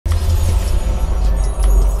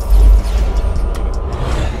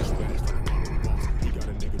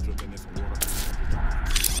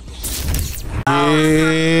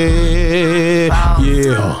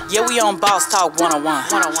on Boss Talk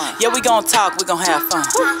 101. Yeah, we gon' talk, we gon' have fun.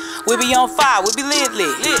 We be on fire, we be lit.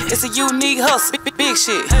 It's a unique hustle, big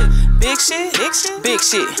shit. Big shit, big shit, big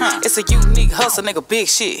shit. It's a unique hustle, nigga, big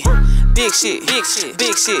shit. Big shit, big shit,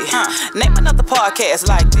 big shit. Name another podcast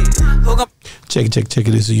like this. Check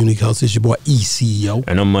it. This is a unique hustle. It's your boy ECO.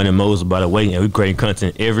 And I'm Money Moses, by the way, and we create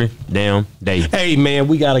content every damn day. Hey, man,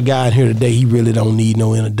 we got a guy in here today. He really don't need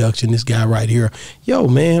no introduction. This guy right here. Yo,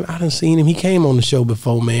 man, I done seen him. He came on the show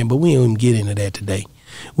before, man, but we ain't even get into that today.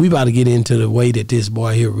 We about to get into the way that this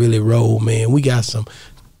boy here really roll, man. We got some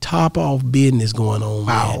top off business going on,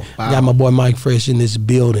 man. Wow. Got my boy MykFresh in this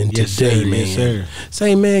building today, man. Yes, sir.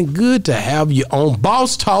 Say, man, good to have you on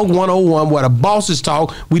Boss Talk 101, where the bosses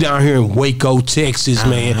talk. We down here in Waco, Texas,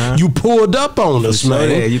 man. You pulled up on us, man.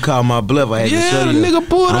 Yeah, you called my bluff. I had to show you. Nigga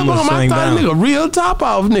pulled up on my thought, nigga, real top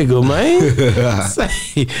off, nigga, man.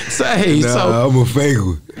 I'm a fake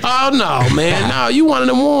one. Oh, no, man. No, you one of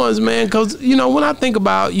them ones, man, because, you know, when I think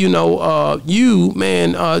about, you know, you,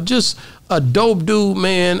 man, just a dope dude,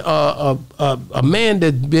 man, a man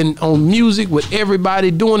that's been on music with everybody,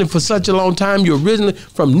 doing it for such a long time. You're originally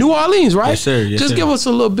from New Orleans, right? Yes, sir. Yes, just sir. give us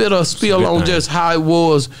a little bit of spiel on just how it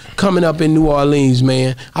was coming up in New Orleans,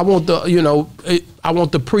 man. I want the, you know, I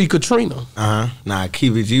want the pre-Katrina. Nah,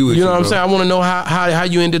 keep it you. You know what I'm saying? I want to know how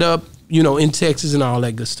you ended up, you know, in Texas and all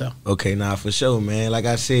that good stuff. Okay, nah, for sure, man. Like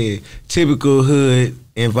I said, typical hood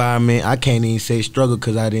environment. I can't even say struggle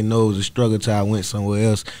because I didn't know it was a struggle till I went somewhere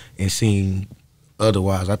else and seen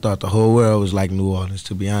otherwise. I thought the whole world was like New Orleans,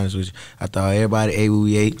 to be honest with you. I thought everybody ate what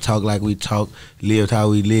we ate, talked like we talked, lived how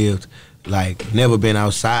we lived. Like, never been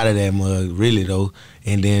outside of that mug, really, though.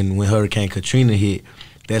 And then when Hurricane Katrina hit,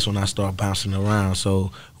 that's when I started bouncing around.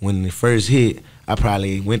 So when it first hit, I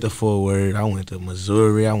probably went to Fort Worth, I went to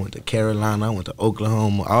Missouri, I went to Carolina, I went to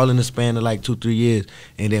Oklahoma, all in the span of like 2-3 years,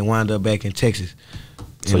 and then wound up back in Texas.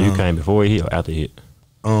 So you came before it hit or after it hit?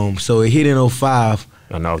 So it hit in 05.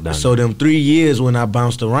 Oh, no, down so them 3 years when I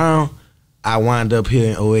bounced around, I wound up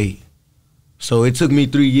here in 08. So it took me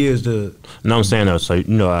 3 years to... No, I'm saying though, so you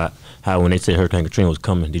know how when they said Hurricane Katrina was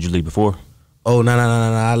coming, did you leave before? Oh, no,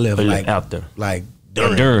 I left like... after? Like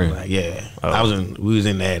during? Like, yeah. Oh. We was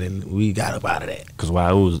in that and we got up out of that. Because while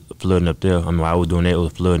I was flooding up there, while I was doing that, it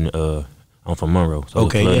was flooding, I'm from Monroe. So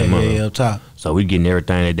okay, yeah, up top. So we getting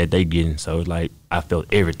everything that they getting, so it's like, I felt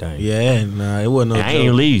everything. Yeah, nah, it wasn't no I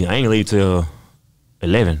ain't leave till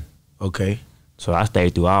 11. Okay. So I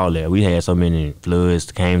stayed through all that. We had so many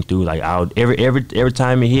floods came through. Like every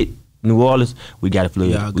time it hit New Orleans, we got a flood.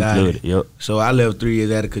 Yeah, we flooded. It. Yep. So I left 3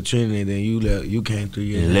 years out of Katrina, and then you came 3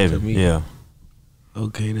 years 11. after me. Yeah.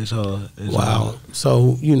 Okay, that's hard. That's wow. hard.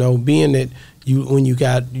 So, you know, being that when you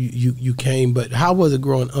came, but how was it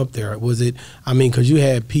growing up there? Was it, I mean, because you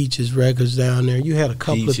had Peaches Records down there, you had a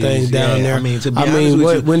couple of things down there. I mean, to be honest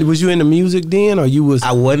with you, when was you into music then, or you was?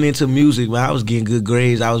 I wasn't into music, but I was getting good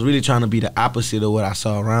grades. I was really trying to be the opposite of what I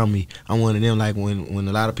saw around me. I'm one of them, like when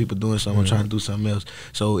a lot of people doing something, I'm trying to do something else.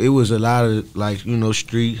 So it was a lot of, like, you know,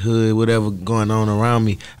 street, hood, whatever going on around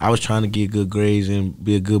me. I was trying to get good grades and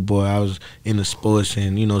be a good boy. I was into sports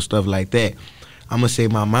and, you know, stuff like that. I'm going to say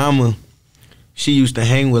my mama, she used to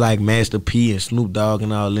hang with like Master P and Snoop Dogg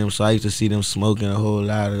and all them, so I used to see them smoking a whole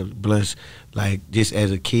lot of blunts. Like, just as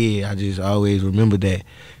a kid, I just always remember that.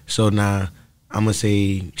 So now I'm gonna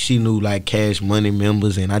say she knew like Cash Money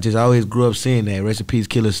members, and I just always grew up seeing that. Rest in peace,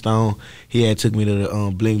 Killer Stone. He had took me to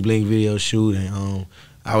the Bling Bling video shoot, and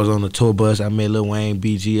I was on the tour bus. I met Lil Wayne,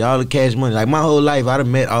 BG, all the Cash Money. Like, my whole life, I'd have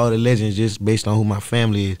met all the legends just based on who my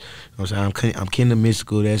family is. You know what I'm saying? I'm kin to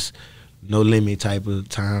Mystikal. That's no limit type of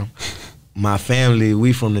time. My family,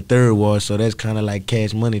 we from the 3rd Ward, so that's kind of like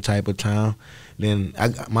Cash Money type of town. Then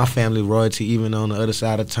my family royalty, even on the other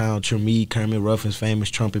side of town, Tremee, Kermit Ruffin's famous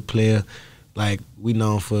trumpet player. Like, we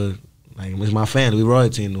known for, like, it's my family, we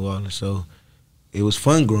royalty in New Orleans, so it was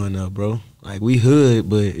fun growing up, bro. Like, we hood,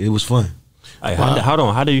 but it was fun. Hey,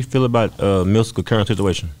 how do you feel about Mystikal's current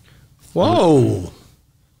situation? Whoa.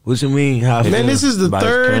 What you mean? Man, this is the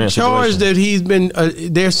 3rd charge that he's been,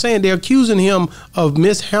 they're saying, they're accusing him of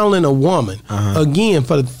mishandling a woman, again,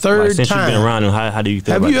 for the 3rd time. Since you've been around him, how do you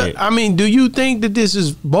feel about that? I mean, do you think that this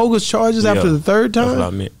is bogus charges after the 3rd time? That's what I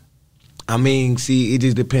meant. I mean, see, it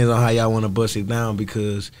just depends on how y'all want to bust it down,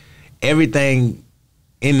 because everything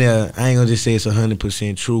in there, I ain't gonna just say it's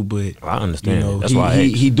 100% true, but I understand. You know, that's why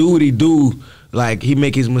he do what he do. Like, he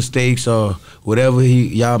make his mistakes or whatever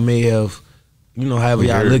y'all may have. You know, however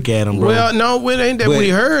y'all look at him, bro. Well, no, it ain't that we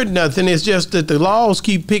heard nothing. It's just that the laws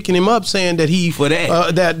keep picking him up, saying that he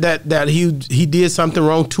that he did something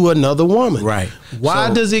wrong to another woman. Right. Why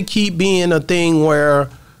does it keep being a thing where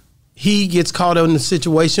he gets caught in the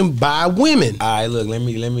situation by women. All right, look, let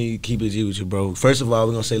me keep it G with you, bro. First of all,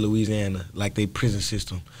 we're gonna say Louisiana, like they prison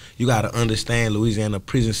system. You gotta understand Louisiana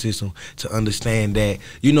prison system to understand that,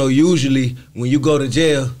 you know, usually when you go to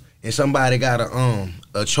jail and somebody got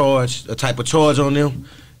a charge, a type of charge on them,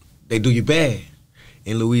 they do you bad.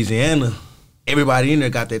 In Louisiana, everybody in there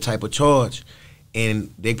got that type of charge,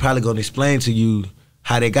 and they probably gonna explain to you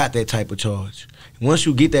how they got that type of charge. Once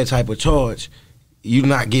you get that type of charge, you're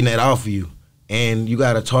not getting that off of you. And you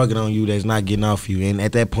got a target on you that's not getting off you. And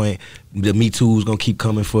at that point, the Me Too's gonna keep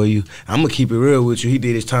coming for you. I'm gonna keep it real with you. He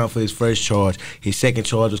did his time for his first charge. His second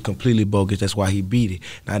charge was completely bogus. That's why he beat it.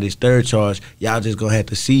 Now this third charge, y'all just gonna have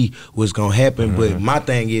to see what's gonna happen. But my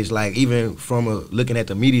thing is, like, even from looking at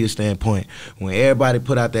the media standpoint, when everybody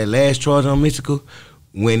put out that last charge on Mystikal,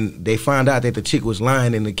 when they found out that the chick was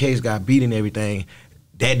lying and the case got beat and everything,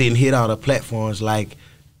 that didn't hit all the platforms like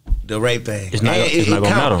the rape thing. It's not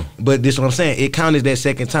gonna matter. But this is what I'm saying. It counted that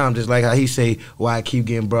second time, just like how he say, why I keep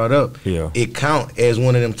getting brought up. Yeah. It count as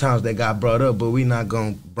one of them times that got brought up, but we not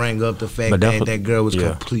gonna bring up the fact that that girl was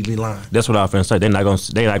completely lying. That's what I was finna say. They're not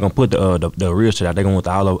gonna put the real shit out. They're gonna want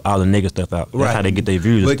all the nigga stuff out. That's how they get their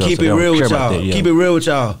views. But and stuff, keep so it real with y'all. that, Keep it real with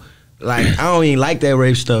y'all. Like, I don't even like that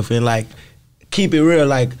rape stuff, and like, keep it real.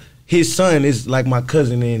 Like, his son is like my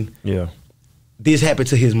cousin, and this happened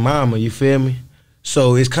to his mama. You feel me?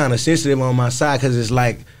 So it's kind of sensitive on my side because it's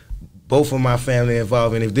like both of my family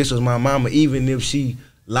involved. And if this was my mama, even if she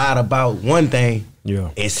lied about one thing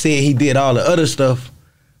and said he did all the other stuff,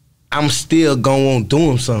 I'm still going to want to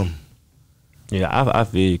do him something. Yeah, I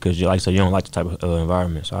feel you because, like I said, you don't like the type of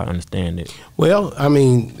environment, so I understand it. Well, I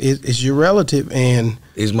mean, it's your relative, and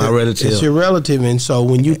it's my relative. It's your relative, and so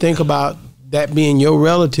when you think about that being your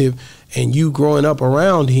relative, and you growing up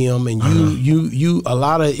around him, and you a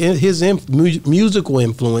lot of his musical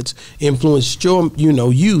influenced your,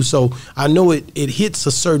 you. So I know it hits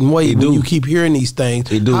a certain way when you keep hearing these things.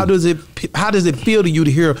 How does it feel to you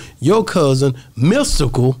to hear your cousin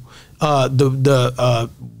Mystikal,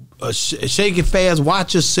 Shake It Fast,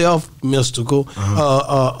 Watch Yourself, Mystikal.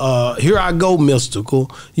 Here I Go,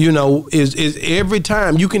 Mystikal. Is every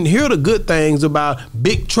time you can hear the good things about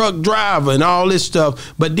Big Truck Driver and all this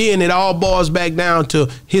stuff, but then it all boils back down to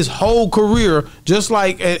his whole career. Just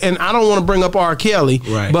like, and I don't want to bring up R. Kelly,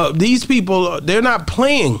 but these people, they're not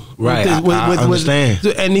playing. I understand.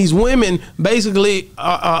 And these women, basically,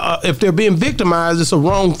 if they're being victimized, it's a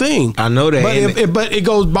wrong thing. I know that. But it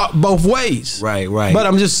goes both ways. Right. But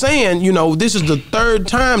I'm just saying, this is the third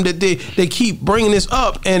time that they keep bringing this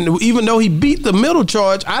up, and even though he beat the middle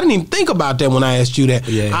charge, I didn't even think about that when I asked you that.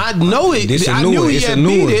 I know it. I knew he had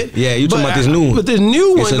beat it. Yeah, you talking about this new one? But this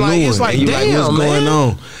new one, it's like, damn, what's going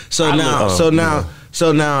on?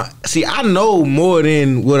 So now, see, I know more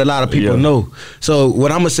than what a lot of people know. So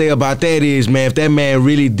what I'm gonna say about that is, man, if that man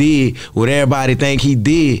really did what everybody think he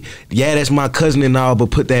did, that's my cousin and all,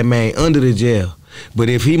 but put that man under the jail. But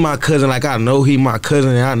if he my cousin, like I know he my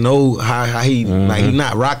cousin, and I know how he like he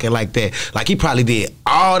not rocking like that. Like he probably did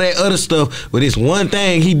all that other stuff, but it's one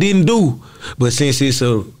thing he didn't do. But since it's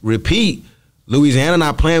a repeat, Louisiana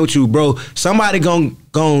not playing with you, bro. Somebody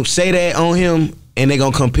gonna say that on him, and they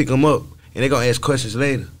gonna come pick him up, and they gonna ask questions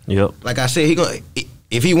later. Like I said,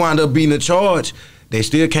 if he wound up being the charge, they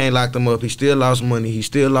still can't lock him up. He still lost money. He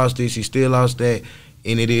still lost this. He still lost that,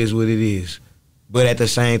 and it is what it is. But at the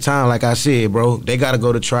same time, like I said, bro, they got to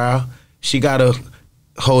go to trial. She got to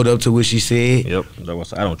hold up to what she said. I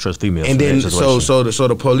don't trust females. And then so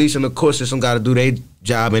the police and the court system got to do their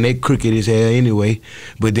job, and they crooked as hell anyway.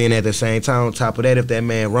 But then at the same time, on top of that, if that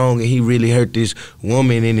man wrong and he really hurt this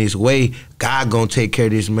woman in his way, God gonna take care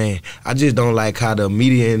of this man. I just don't like how the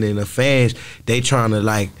media and the fans, they trying to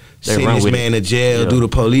like send this man to jail, do the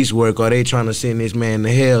police work, or they trying to send this man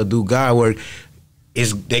to hell, do God work.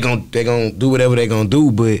 They gonna do whatever they gonna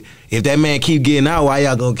do, but if that man keep getting out, why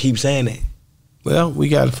y'all gonna keep saying that? Well, he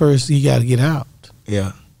got to get out.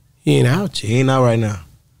 Yeah, he ain't out yet. He ain't out right now.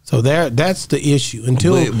 So that's the issue.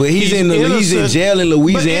 But he's in jail in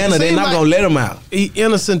Louisiana. They're not gonna let him out. He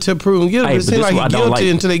innocent till proven guilty. It seems like he's guilty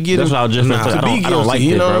until they get him to be guilty. Like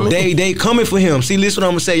you know what I mean? They coming for him. See, listen what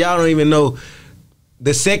I'm gonna say. Y'all don't even know.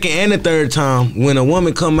 The second and the third time, when a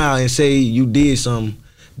woman come out and say you did something,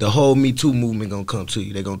 the whole Me Too movement gonna come to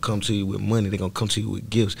you. They're gonna come to you with money. They're gonna come to you with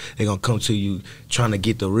gifts. They're gonna come to you trying to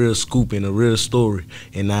get the real scoop and the real story.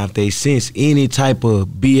 And now if they sense any type of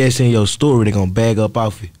BS in your story, they're gonna bag up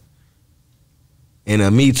off it. In a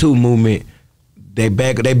Me Too movement, they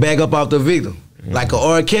bag up off the victim. Like a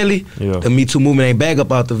R. Kelly, the Me Too movement ain't bag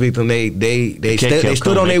up off the victim. They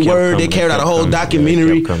stood on their word. They carried out a whole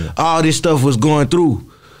documentary. All this stuff was going through.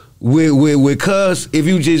 with cuz, if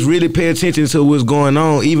you just really pay attention to what's going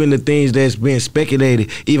on, even the things that's being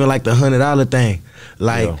speculated, even like the $100 thing,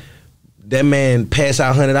 like that man pass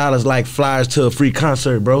out $100 like flyers to a free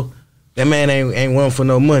concert, bro. That man ain't one for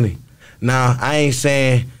no money. Now, I ain't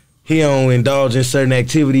saying he don't indulge in certain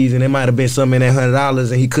activities and there might have been something in that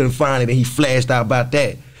 $100 and he couldn't find it and he flashed out about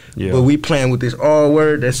that. Yeah. But we playing with this R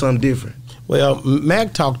word, that's something different. Well,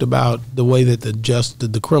 Mac talked about the way that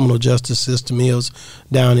the criminal justice system is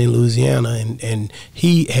down in Louisiana, and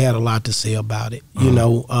he had a lot to say about it. You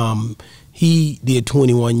know, he did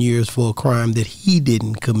 21 years for a crime that he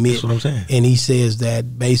didn't commit. That's what I'm saying. And he says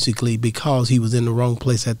that basically because he was in the wrong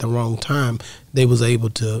place at the wrong time, they was able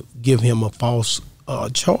to give him a false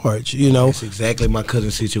charge, you know. That's exactly my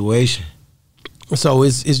cousin's situation. So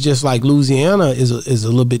it's just like Louisiana is a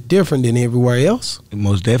little bit different than everywhere else.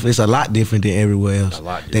 Most definitely, it's a lot different than everywhere else.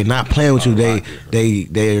 They're not playing with you.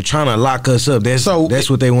 They're trying to lock us up. That's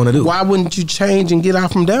what they want to do. Why wouldn't you change and get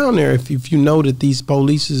out from down there if you know that these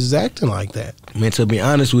police is acting like that? Man, to be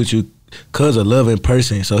honest with you, cuz a loving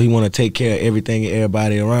person, so he want to take care of everything and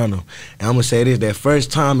everybody around him. And I'm gonna say this: that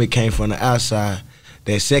first time it came from the outside.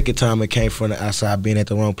 That second time it came from the outside, being at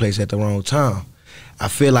the wrong place at the wrong time. I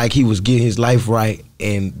feel like he was getting his life right,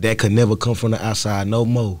 and that could never come from the outside no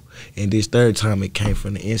more. And this third time, it came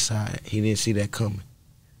from the inside. He didn't see that coming.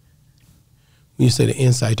 You say the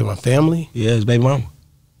inside to my family? Yeah, his baby mama.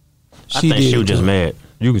 I think she was just mad.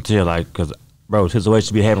 You can tell, like, because, bro, the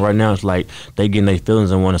situation be happening right now, it's like they getting their feelings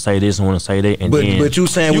and want to say this and want to say that. And but you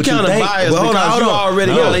saying what you think. Biased hold on.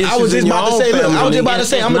 Already I was just about to say, look, I was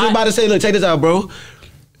just about to say, look, check this out, bro.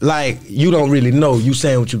 Like, you don't really know. You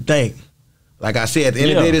saying what you think. Like I said, at the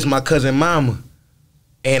end of the day, this is my cousin mama.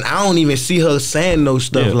 And I don't even see her saying no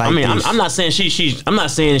stuff like this. I'm not saying I'm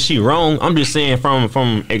not saying she wrong. I'm just saying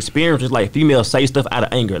from experience, it's like females say stuff out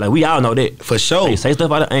of anger. Like we all know that. For sure. They say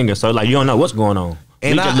stuff out of anger. So like you don't know what's going on.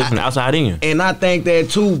 And you just look from the outside in. And I think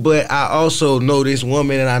that too, but I also know this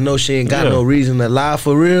woman and I know she ain't got no reason to lie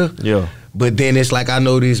for real. Yeah. But then it's like I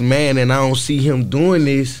know this man and I don't see him doing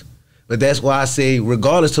this. But that's why I say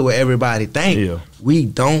regardless of what everybody think, we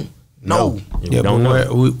don't know. Yeah, we don't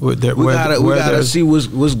know. We gotta see what's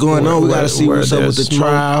going on. We gotta see what's up with the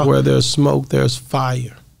trial. Where there's smoke, there's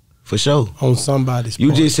fire. For sure. On somebody's part.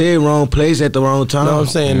 You just said wrong place at the wrong time. No, I'm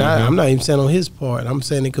saying I'm not even saying on his part. I'm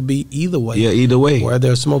saying it could be either way. Yeah, either way. Where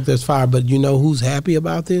there's smoke, there's fire. But you know who's happy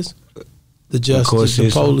about this? The justice, the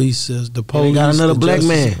police. The police. They got another black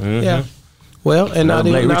man. Yeah. Well, and not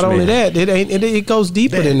only that, it goes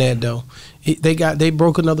deeper than that though. They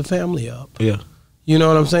broke another family up. Yeah. You know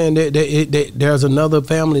what I'm saying? There's another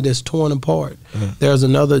family that's torn apart. There's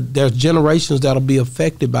generations that'll be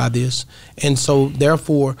affected by this, and so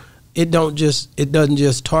therefore it doesn't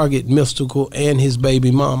just target Mystikal and his baby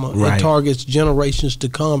mama. Right. It targets generations to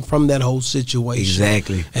come from that whole situation.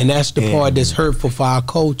 Exactly. And that's the part that's hurtful for our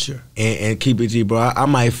culture. And keep it G, bro. I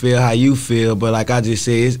might feel how you feel, but like I just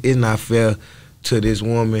said, it's not fair to this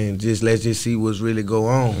woman. Let's just see what's really go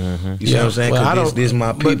on. You see what I'm saying? Because this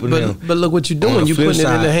my people. But look what you're doing. You're putting it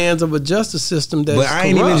in the hands of a justice system that's But I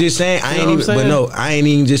ain't corrupt. even just saying. I ain't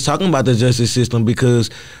even just talking about the justice system, because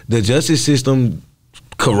the justice system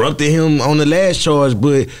corrupted him on the last charge,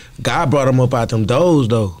 but God brought him up out them doors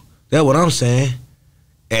though. That's what I'm saying.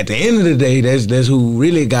 At the end of the day, that's who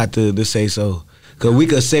really got the say so. Because we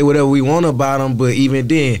could say whatever we want about him, but even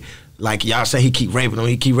then, like y'all say, he keep raping him.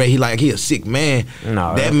 He a sick man.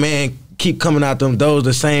 No, that man keep coming out them doors,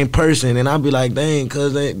 the same person, and I'll be like, dang,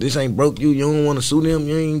 cuz this ain't broke you. You don't want to sue them.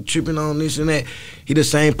 You ain't tripping on this and that. He the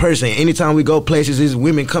same person. Anytime we go places, there's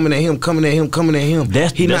women coming at him.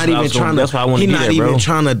 He not even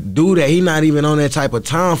trying to do that. He not even on that type of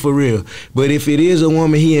time for real. But if it is a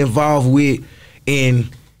woman he involved with, and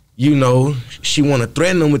you know she want to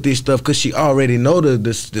threaten him with this stuff because she already know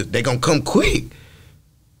they gonna come quick.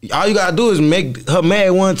 All you gotta do is make her mad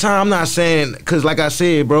one time. I'm not saying, cause like I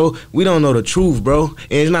said, bro, we don't know the truth, bro. And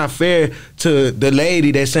it's not fair to the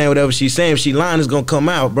lady that's saying whatever she's saying. If she lying, it's gonna come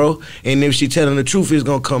out, bro. And if she telling the truth, it's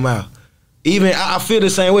gonna come out. Even I feel the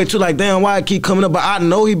same way too. Like, damn, why I keep coming up? But I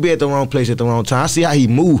know he be at the wrong place at the wrong time. I see how he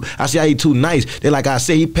move. I see how he too nice. Then, like I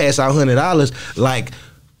said, he pass out $100 like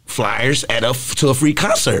flyers to a free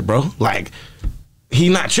concert, bro. Like, he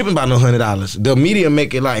not tripping about no $100. The media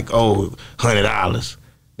make it like, oh, $100.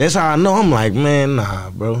 That's how I know. I'm like, man, nah,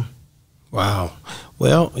 bro. Wow.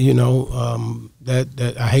 Well, you know,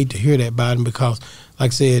 that I hate to hear that, Biden, because like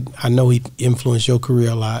I said, I know he influenced your career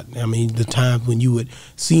a lot. I mean, the times when you would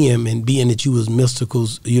see him, and being that you was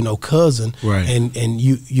Mystikal's, cousin, right? And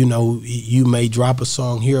you may drop a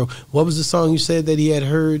song here. What was the song you said that he had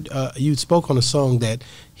heard? You spoke on a song that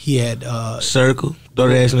he had Circle, throw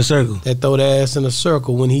the ass in a circle. That throw the ass in a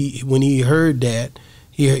circle. When he heard that.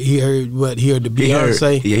 He heard what? He heard the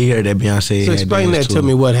Beyonce? He heard that Beyonce. So explain that to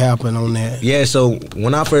me, what happened on that. Yeah, so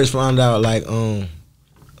when I first found out,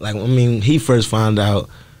 he first found out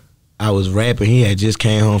I was rapping, he had just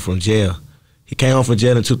came home from jail. He came home from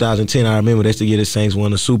jail in 2010. I remember that's the year the Saints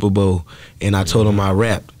won the Super Bowl, and I told him I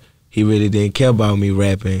rapped. He really didn't care about me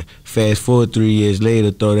rapping. Fast forward 3 years later,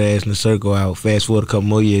 throw the ass in the circle out. Fast forward a couple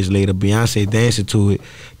more years later, Beyonce dancing to it.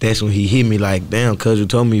 That's when he hit me like, damn, cuz you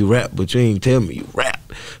told me you rap, but you ain't tell me you rap.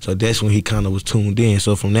 So that's when he kind of was tuned in.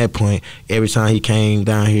 So from that point, every time he came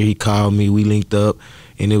down here, he called me, we linked up,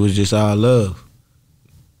 and it was just all love.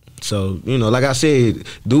 So, like I said,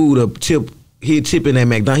 dude, he'd tip in at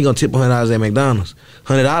McDonald's. He gonna tip $100 at McDonald's.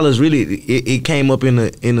 $100 really, it came up in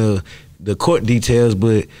the court details,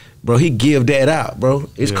 but bro, he give that out, bro.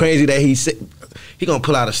 It's crazy that he gonna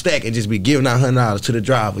pull out a stack and just be giving out $100 to the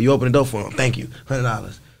driver. You open the door for him, thank you,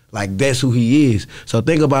 $100. Like, that's who he is. So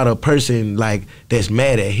think about a person like that's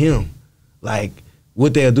mad at him, like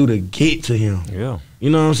what they'll do to get to him. Yeah, you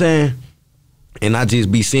know what I'm saying? And I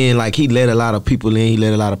just be seeing like he let a lot of people in, he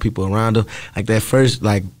let a lot of people around him. Like that first,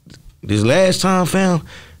 like this last time, fam,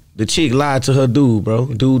 the chick lied to her dude, bro.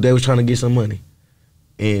 Dude, they was trying to get some money,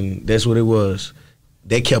 and that's what it was.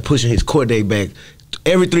 They kept pushing his court date back.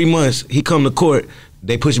 Every 3 months, he come to court,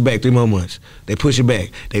 they push it back 3 more months. They push it back,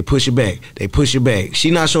 they push it back, they push it back. She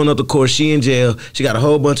not showing up to court, she in jail. She got a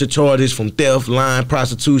whole bunch of charges from theft, lying,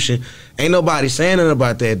 prostitution. Ain't nobody saying nothing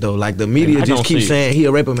about that though. Like the media just keep saying, he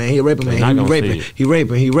a raper man, he a raper man, he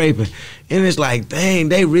raping. And it's like, dang,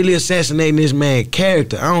 they really assassinating this man's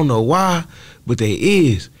character. I don't know why, but they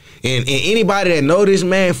is. And anybody that know this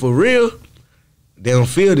man for real, they don't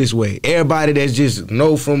feel this way. Everybody that's just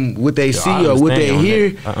know from what they see or what they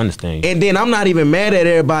hear. I understand. And then I'm not even mad at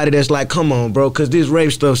everybody that's like, come on, bro, because this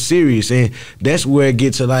rape stuff's serious. And that's where it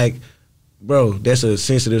gets to like, bro, that's a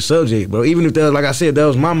sensitive subject, bro. Even if that was, like I said, that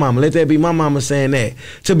was my mama. Let that be my mama saying that.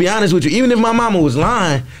 To be honest with you, even if my mama was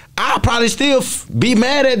lying, I'd probably still be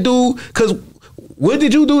mad at dude, because what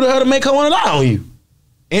did you do to her to make her want to lie on you?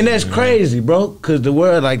 And that's crazy, bro, because the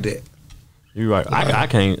world like that. You're right. I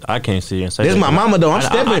can't see it and say this that. My mama though. I'm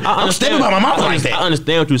stepping by my mama like that. I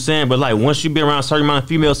understand what you're saying, but like once you been around a certain amount of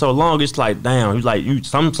females so long, it's like damn.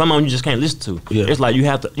 Some of them you just can't listen to. Yeah. It's like you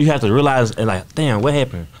have to realize and like damn, what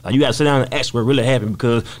happened? Like you got to sit down and ask what really happened,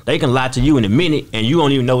 because they can lie to you in a minute and you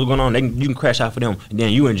don't even know what's going on. You can crash out for them and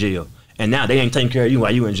then you in jail. And now they ain't taking care of you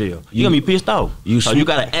while you in jail. You gonna be pissed off. So you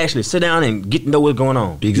gotta actually sit down and get to know what's going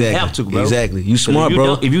on. Exactly. You have to, bro. Exactly. You smart,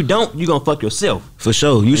 bro. If you don't, you gonna fuck yourself. For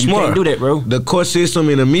sure. You smart. You can't do that, bro. The court system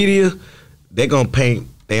and the media, they gonna paint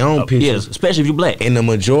their own picture. Yes, especially if you black. And the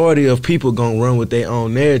majority of people gonna run with their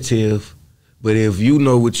own narrative. But if you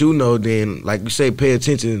know what you know, then like you say, pay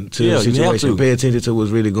attention to the situation. Pay attention to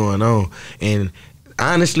what's really going on. And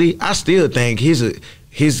honestly, I still think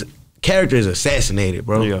his character is assassinated,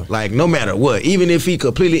 bro. Yeah. Like no matter what, even if he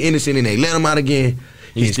completely innocent and they let him out again,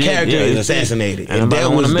 his character is assassinated, and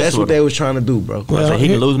that's what they was trying to do, bro. Well, so he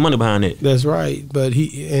can lose money behind it. That's right, but he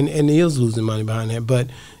is losing money behind that. But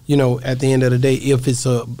at the end of the day, if it's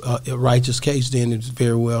a righteous case, then it's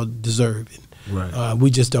very well deserved. Right.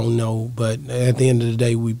 We just don't know, but at the end of the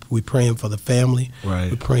day, we praying for the family. Right.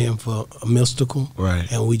 We're praying for a Mystikal. Right.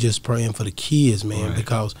 And we just praying for the kids, man, right.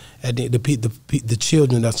 Because at the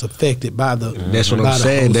children that's affected by the. That's what I'm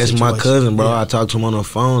saying. That's my cousin, bro. Yeah. I talked to him on the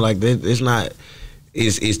phone. Like that. It's not.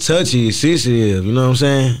 It's touchy. It's sensitive. You know what I'm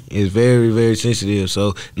saying? It's very, very sensitive.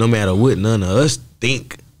 So no matter what none of us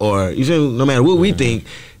think, or no matter what we think,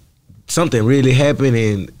 something really happened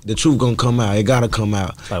and the truth gonna come out. It gotta come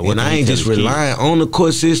out. Like, and I ain't just relying on the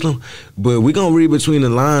court system, but we gonna read between the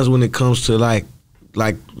lines when it comes to like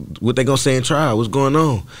what they gonna say in trial, what's going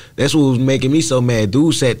on. That's what was making me so mad.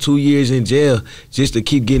 Dude sat 2 years in jail just to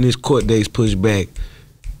keep getting his court dates pushed back,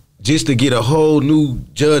 just to get a whole new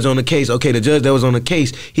judge on the case. Okay, the judge that was on the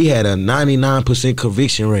case, he had a 99%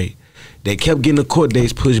 conviction rate. They kept getting the court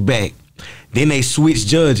dates pushed back. Then they switched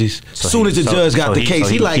judges. As soon as the judge got the case,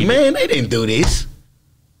 he like, man, they didn't do this.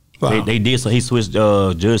 Wow. They did, so he switched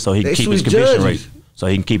judges so he can keep his conviction rate. So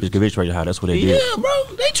he can keep his conviction rate high. That's what they did. Yeah,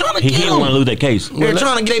 bro. They trying to get him. He didn't want to lose that case. They've been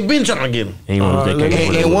trying to get him. He didn't want to lose that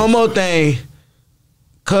case. And one more thing,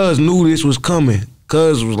 Cuz knew this was coming.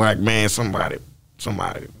 Cuz was like, man, somebody,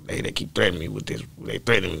 they keep threatening me with this. They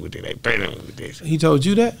threatening me with this. He told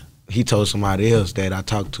you that? He told somebody else that I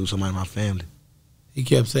talked to, somebody in my family. He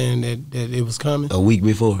kept saying that it was coming A week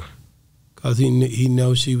before. because he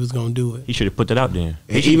knows she was gonna do it. He should have put that out then.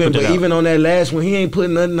 Even on that last one, he ain't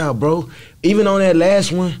putting nothing out, bro. Even on that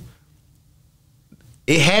last one,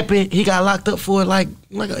 it happened. He got locked up for it like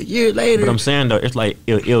a year later. But I'm saying though, it's like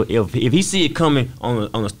if he see it coming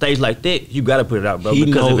on a stage like that, you gotta put it out, bro. He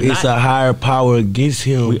because know if it's not, a higher power against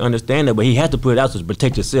him. we understand that, but he has to put it out to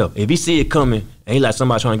protect yourself. If he see it coming and he like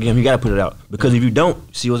somebody trying to get him, you gotta put it out. Because if you don't,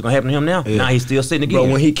 see what's gonna happen to him now. Yeah. Now he's still sitting again.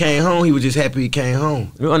 Bro, when he came home, he was just happy he came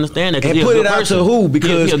home. You understand that? And put it out to who?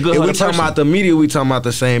 Because he a if good we talking about the media, we talking about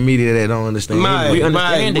the same media that don't understand. We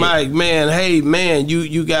understand it. Mike, man, hey, man,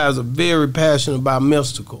 you guys are very passionate about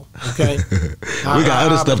Mystikal, okay? We got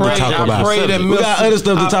other stuff to talk about. We got other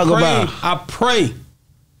stuff to talk about. I pray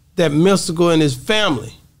that Mystikal and his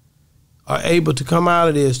family are able to come out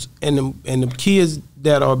of this, and the kids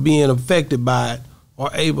that are being affected by it are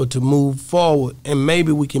able to move forward, and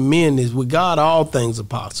maybe we can mend this. With God, all things are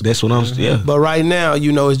possible. That's what I'm saying. Yeah. But right now,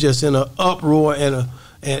 it's just in an uproar and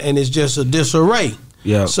it's just a disarray.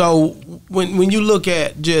 Yeah. So when you look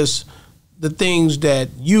at just the things that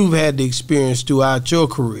you've had to experience throughout your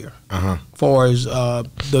career, far as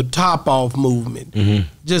the top off movement,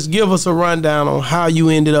 just give us a rundown on how you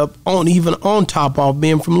ended up on top off,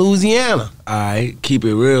 being from Louisiana. All right, keep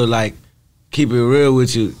it real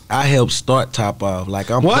with you. I helped start Top Off. Like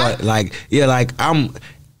I'm What? it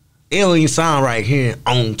don't even sound right here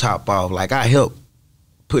on Top Off. Like I helped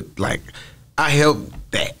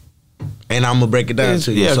that. And I'm gonna break it down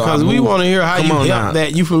to you. Yeah, because we want to hear how you helped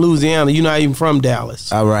that. You from Louisiana, you're not even from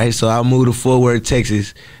Dallas. All right, so I moved to Fort Worth,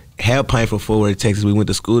 Texas. Had Pint from Fort Worth, Texas. We went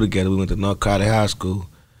to school together. We went to North Carolina High School.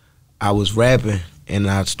 I was rapping, and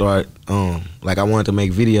I started, I wanted to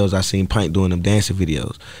make videos. I seen Pint doing them dancing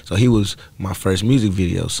videos. So he was my first music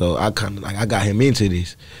video. So I I got him into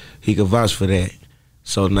this. He could vouch for that.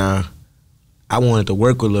 So now, I wanted to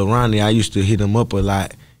work with Lil Ronny. I used to hit him up a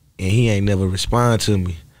lot, and he ain't never respond to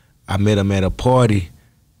me. I met him at a party,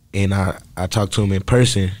 and I talked to him in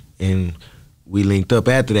person, and we linked up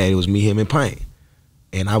after that. It was me, him, and Pint.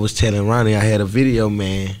 And I was telling Ronny I had a video,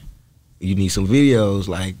 man. You need some videos.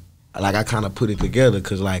 Like I kind of put it together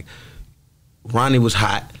because, Ronny was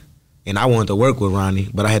hot, and I wanted to work with Ronny,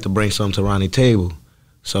 but I had to bring something to Ronny's table.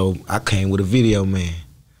 So I came with a video, man.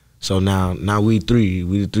 So now we the three.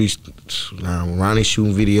 Now Ronny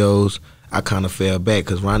shooting videos. I kind of fell back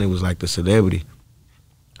because Ronny was like the celebrity.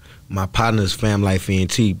 My partners, Fam Life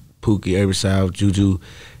ENT, Pookie, Everside, Juju,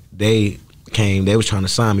 they came. They was trying to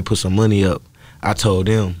sign me, put some money up. I told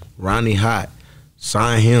them, Ronny hot,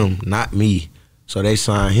 sign him, not me. So they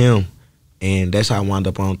signed him, and that's how I wound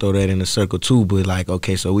up on Throw That in the Circle too. But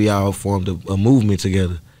okay, so we all formed a movement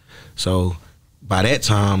together. So by that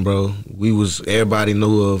time, bro, everybody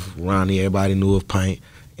knew of Ronny, everybody knew of Pint.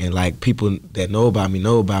 And people that know about me,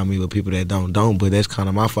 but people that don't. But that's kind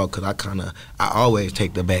of my fault because I always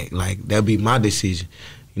take the back. That'd be my decision.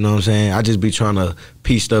 You know what I'm saying? I just be trying to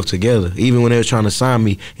piece stuff together. Even when they was trying to sign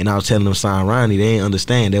me and I was telling them sign Ronny, they didn't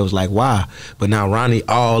understand. They was like, why? But now Ronny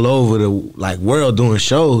all over the world doing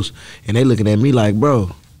shows, and they looking at me like, bro,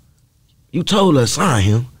 you told us sign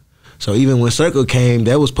him. So even when Circle came,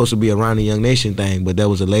 that was supposed to be a Ronny Young Nation thing, but there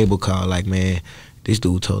was a label called man, this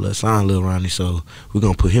dude told us sign Lil Ronny, so we're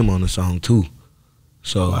gonna put him on the song too.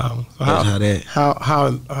 So wow. That's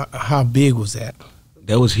how big was that?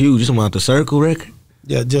 That was huge. You talking about the Circle record?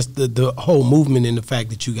 Yeah, just the whole movement and the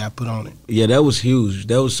fact that you got put on it. Yeah, that was huge.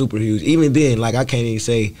 That was super huge. Even then, I can't even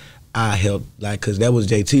say I helped, cause that was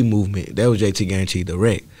JT movement. That was JT Guaranteed the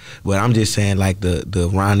Rec. But I'm just saying,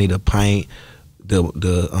 the Ronny, the Pint,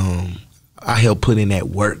 I helped put in that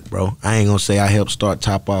work, bro. I ain't gonna say I helped start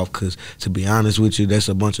Top Off, cause to be honest with you, that's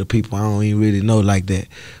a bunch of people I don't even really know like that.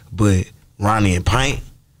 But Ronny and Pint,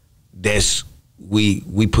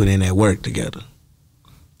 we put in that work together.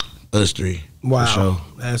 Us three. Wow, for sure.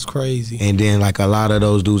 That's crazy. And then a lot of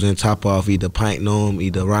those dudes in Top Off, either Pint know them,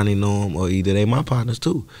 either Ronny know them, or either they my partners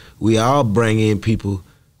too. We all bring in people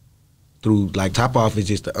through, Top Off is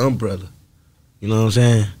just the umbrella. You know what I'm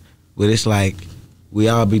saying? But it's we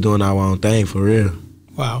all be doing our own thing for real.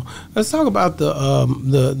 Wow. Let's talk about the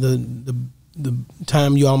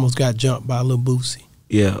time you almost got jumped by Lil Boosie.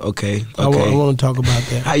 Yeah, okay. I want to talk about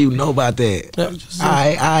that. How you know about that? Yeah, all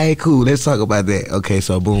right, cool. Let's talk about that. Okay,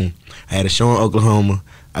 so boom. I had a show in Oklahoma.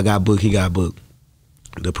 I got booked, he got booked.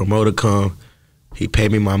 The promoter come, he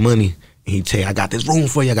paid me my money, and he tell you, I got this room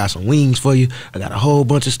for you, I got some wings for you, I got a whole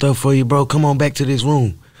bunch of stuff for you, bro. Come on back to this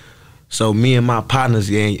room. So me and my partners,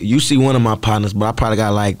 yeah, you see one of my partners, but I probably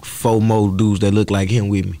got 4 more dudes that look like him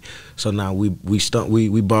with me. So now we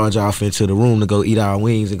barge off into the room to go eat our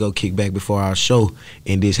wings and go kick back before our show.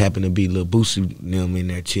 And this happened to be Lil Boosie and them in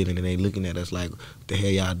there chilling, and they looking at us like, what the hell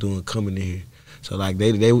y'all doing coming in here? So like they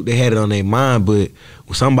had it on their mind, but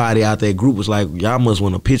somebody out that group was like, y'all must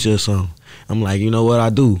want a picture or something. I'm like, you know what, I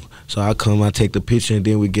do. So I come, I take the picture, and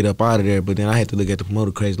then we get up out of there. But then I had to look at the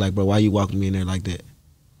promoter crazy like, bro, why you walking me in there like that?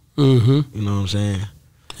 You know what I'm saying?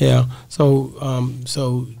 Yeah.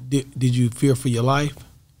 So did you fear for your life?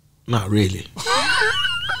 Not really.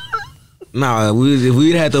 Nah, if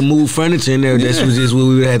we'd had to move furniture in there, that's just what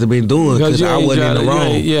we would have to been doing. Because I wasn't in the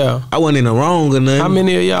wrong. Yeah. I wasn't in the wrong or nothing. How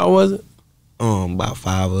many of y'all was it? About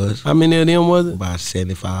 5 of us. How many of them was it? About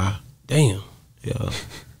 75. Damn. Yeah.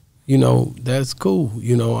 You know, that's cool.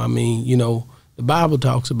 You know, I mean, you know, the Bible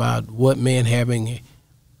talks about what man having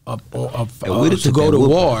to go to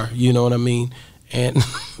war. You know what I mean? And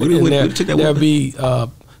there'll be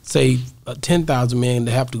say 10,000 men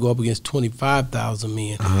that have to go up against 25,000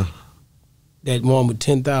 men. That one with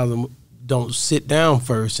 10,000 don't sit down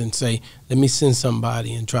first and say, let me send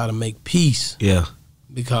somebody and try to make peace. Yeah.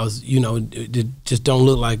 Because, you know, it just don't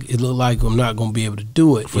look like I'm not going to be able to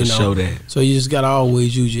do it. For sure that. So you just got to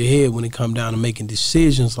always use your head when it come down to making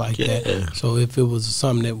decisions like that. So if it was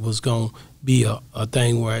something that was going to be a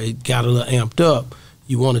thing where it got a little amped up,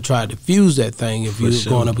 you want to try to diffuse that thing if you're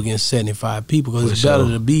going up against 75 people. Because it's better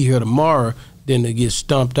to be here tomorrow than to get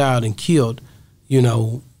stumped out and killed, you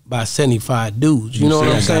know, by 75 dudes. You know what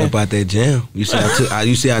I'm saying? I got about that jam. You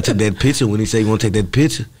see, I took that picture when he said you want to take that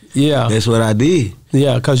picture. Yeah. That's what I did.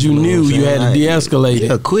 Yeah, because you knew you had to de-escalate it.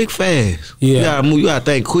 Yeah, quick, fast. Yeah. You gotta move. You gotta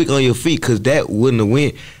think quick on your feet, because that wouldn't have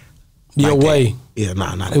went your like way. Yeah,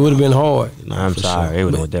 nah. It would have been hard. Nah, I'm sorry. It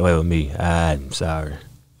would have went that way with me. I'm sorry.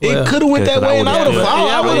 It could have went that way, and I would have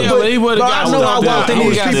followed. He would have got I know I walked in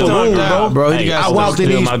these people's room, bro. I walked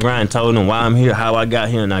in my grind, told them why I'm here, how I got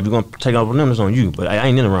here. Now, if you're going to take off on them, it's on you. But I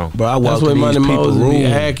ain't in the wrong. Bro, I walked in these people's room.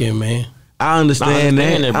 Hacking, man. I understand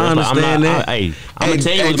that. I understand that. Hey, I'm going to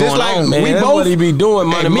tell you what's going on. Man, that's what he be doing.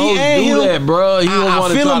 Money Moses do that, bro. He don't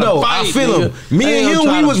want to try to fight. I feel him. Me and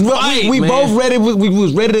him, we both ready. We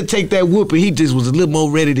was ready to take that whoop, and he just was a little more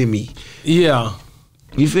ready than me. Yeah.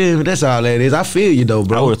 You feel me? That's all that is. I feel you though,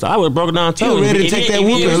 bro. I would have broken down too. He was ready to take that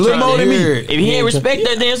whooping a little more than me. If he ain't respect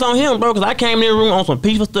that, then it's on him, bro. Because I came in the room on some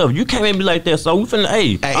peaceful stuff. You came in be like that, so we finna,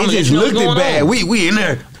 it just looked bad. We in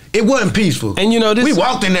there. It wasn't peaceful. And you know this. We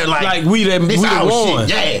walked in there like we the one.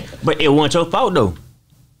 Yeah, but it wasn't your fault though.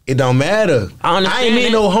 It don't matter. I ain't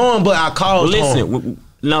mean no harm, but I caused harm.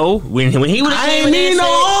 No, when he would have came in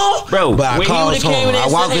there, bro. But I caused harm. I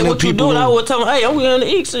walked in the people. I would tell him, hey, I'm going to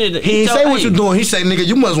eat shit. He didn't say what you doing. He said, nigga,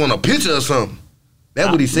 you must want a picture or something.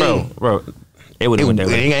 That's what he said. Bro, it would have went that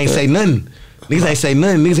way. He ain't say nothing. Niggas ain't say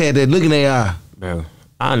nothing. Niggas had that look in their eye. Bro,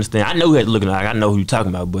 I understand. I know he had the look in their eye. I know who you talking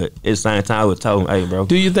about. But at the same time, I would tell him, hey, bro.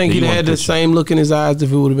 Do you think he'd had the same look in his eyes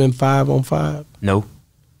if it would have been 5-on-5? No.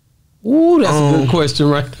 Ooh, that's a good question,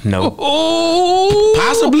 right? No. Ooh,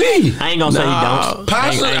 possibly. I ain't gonna say he don't.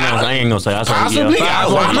 Possibly. I ain't gonna say. Possibly.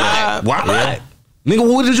 Why not? Why not?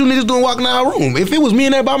 Nigga, what did you niggas doing walking in our room? If it was me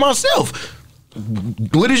in there by myself,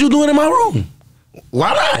 what is you doing in my room?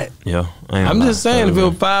 Why not? Yeah, I'm just saying, if it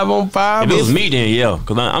was 5-on-5, if it was me, then yeah,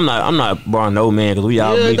 because I'm not borrowing no man, because we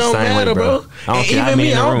all be the same way, bro. And even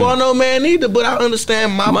me, I don't borrow no man either, but I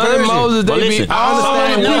understand my version. Moses, they be.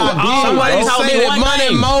 I understand say that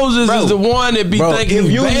Money Moses is the one that be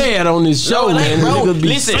thinking bad on this show, man. Niggas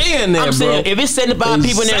be saying that, bro. If it's 75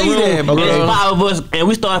 people in that room, and it's 5 of us, and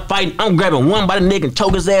we start fighting, I'm grabbing one by the neck and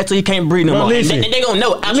choke his ass till he can't breathe no more. And they gonna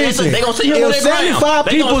know. They gonna see him on that ground.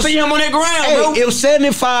 They gonna see him on that ground, bro.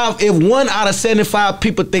 If 1 out of 75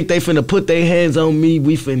 people think they finna put their hands on me,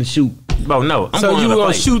 we finna shoot. Bro, no. So you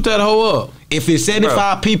gonna shoot that hoe up? If it's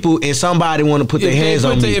 75 people and somebody want to put their hands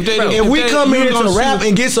on me, if we come here to rap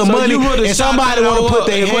and get some money and somebody want to put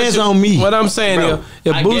their hands on me, what I'm saying is,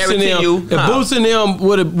 if Boosie and them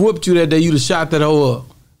would have whooped you that day, you'd have shot that hoe up.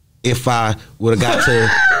 If I would have got to,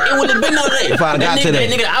 it would have been no day. If I got to that,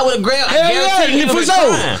 nigga, I would have grabbed.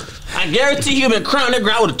 I guarantee you been crying that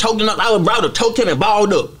ground. I would have choked him up. I would have choked him and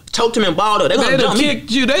balled up. Choked him and balled up. They gonna jump me.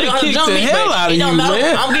 They done kicked the hell out of you,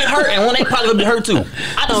 man. I'm getting hurt, and one they probably gonna be hurt too.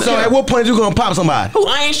 I don't care. So at what point you gonna pop somebody?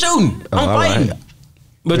 I ain't shooting. I'm fighting.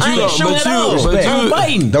 But I you ain't shooting at all. but I'm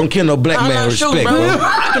fighting. Don't kill no black I'm man. not shooting, Respect, bro. bro.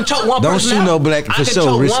 I can choke one Don't person shoot out. no black for I can sure.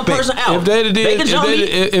 choke Respect. one person out. If they can jump me.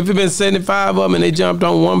 if it been 75 of them and they jumped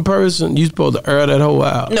on one person, you supposed to air that whole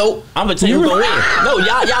out. No, I'm gonna tell you who's gonna win. No,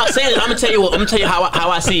 y'all saying it. I'm gonna tell you how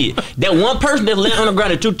I see it. That one person that laying on the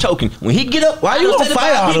ground that you choking. When he get up, Why you gonna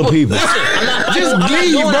fight all them people? Listen, Just I'm not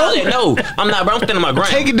leave, doing bro. all that. No, I'm not. Bro, I'm standing my ground.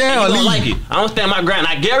 Take it down, And you gonna leave. like it. I'm gonna stand my ground.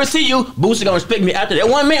 I guarantee you, Boosie gonna respect me after that.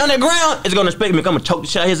 One man on that ground is gonna respect me. I'm gonna choke the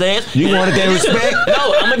shit out his ass. You wanted that respect?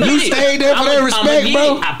 No, I'm gonna get You it. stayed there for that respect,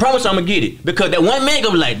 bro? I promise I'm gonna get it because that one man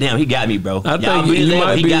gonna be like, damn, he got me, bro. I Y'all think beat his you ass,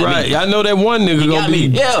 might he be got right. me. I know that one nigga He gonna got be.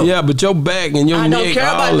 me, yeah. But your back and your I neck, don't care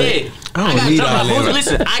all about that. that. I don't got need jumped all by that. Boosie.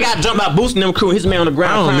 Listen, I got jumped by Boosie and them crew. His man on the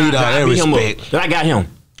ground. I don't crying. need all that I beat him up. respect. Then I got him.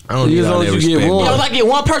 I don't need As all long that as you get respect. one. You know, if I get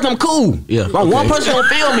one person, I'm cool. Yeah, But one okay. person gonna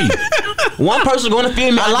feel me. One person gonna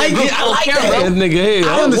feel me. I like it. I like that. That nigga head.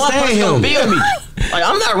 I One understand person him. gonna feel me. Like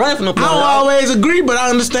I'm not running from no I place. don't always agree, but I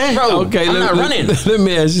understand. Bro, Okay, I'm not running. Let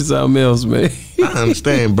me ask you something else, man. I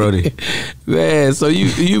understand, Brody. Man, so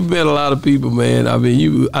you met a lot of people, man. I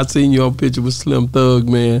mean, I seen your picture with Slim Thug,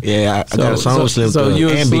 man. Yeah, I got a song with Slim Thug you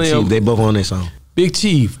and Big Slim, Chief. They both on that song. Big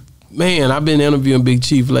Chief. Man, I've been interviewing Big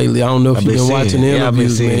Chief lately. I don't know if I've you've been been watching the seeing it. Yeah, I've been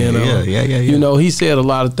interviews, seeing man. it. Yeah. You know, he said a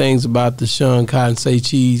lot of things about the Sean Cotton Say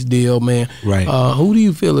Cheese deal, man. Right. Who do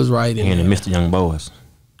you feel is right in And the that? Mr. Young Boys.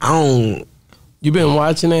 I don't. You been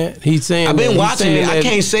watching that? He's saying I've been that- he's watching saying it. I that-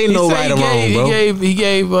 can't say he no said right he or wrong, gave- bro. He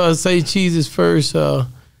gave Say Cheese's first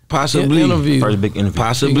Possibly. interview. First big interview.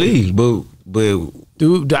 Possibly. But Do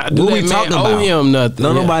what that we man talking owe about? him nothing?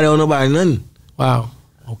 no, Yeah. nobody owe nobody nothing. Wow.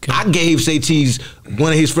 Okay. I gave Say Cheese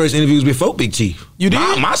one of his first interviews before Big Chief. You did?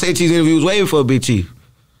 My Say Cheese interview was way before Big Chief.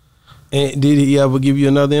 And did he ever give you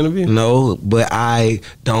another interview? No, but I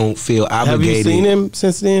don't feel Have you obligated. seen him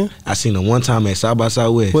since then? I seen him one time at South by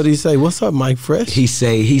Southwest. What did he say? What's up, MykFresh? He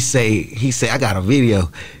say, I got a video.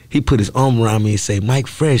 He put his arm around me and say,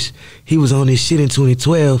 MykFresh, he was on this shit in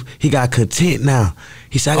 2012. He got content now.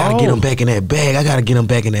 He said, I gotta get him back in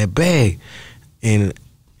that bag. And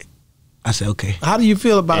I said, okay. How do you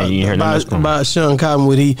feel Yeah, you heard nothing from him. about Sean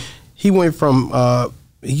Cottonwood? He went from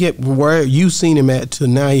where you seen him at to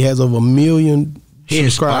now he has over 1 million He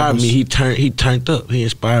inspired subscribers. me. He turned up. He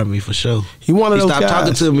inspired me for sure. He one of He those stopped guys.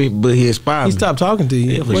 talking to me, but he inspired He me. stopped talking to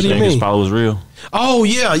you. Yeah, for What do you sure. His mean? follow was real. Oh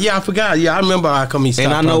yeah, I forgot. Yeah, I remember how come he stopped.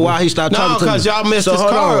 And I know talking. why he stopped talking to me. No, because y'all messed So his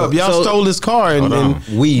hold car on. up. Y'all So- stole his car Hold on.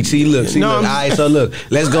 and Weed. See, look. No, All I'm- right, so look.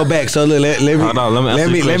 Let's go back. So look, let me Hold on, let me answer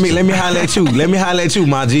the question. let me holler at you. Let me holler at you,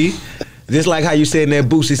 my G. Just like how you said in that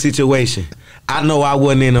Boosie situation. I know I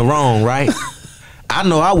wasn't in the wrong, right? I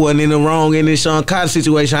know I wasn't in the wrong in this Sean Cotton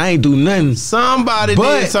situation. I ain't do nothing. somebody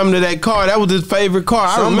But- did something to that car. That was his favorite car.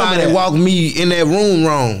 I remember Somebody that. walked me in that room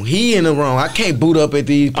wrong. He in the wrong. I can't boot up at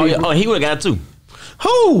these people. Oh, yeah. Oh, he would have got it too.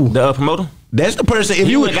 Who? The promoter. That's the person. If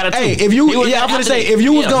He you, would've got it hey, too. if He you, would've yeah, got I'm gonna after say, that. if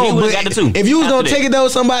you was Yeah, he gonna, would've got it too. if you was After gonna that. take it though,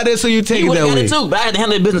 somebody else, so you take He it would that have got way. it too, but I had to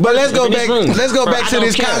handle the business. But let's go in this back. room. Let's go Bro, back I to don't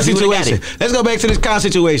this care. Cotton He would've got situation. it. Let's go back to this Cotton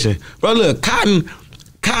situation, bro. Look,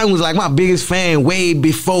 Cotton was like my biggest fan way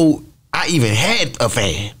before I even had a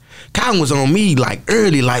fan. Cotton was on me like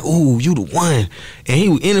early, like, ooh, you the one. And he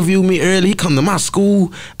would interview me early. He come to my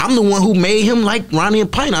school. I'm the one who made him like Ronny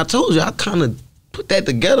and Payne. I told you, I kind of put that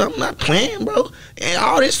together. I'm not playing, bro. And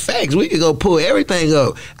all this facts, we could go pull everything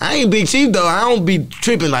up. I ain't Big Chief though. I don't be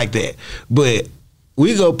tripping like that. But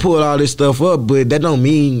we go pull all this stuff up, but that don't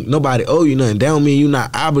mean nobody owe you nothing. That don't mean you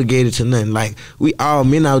not obligated to nothing. Like, we all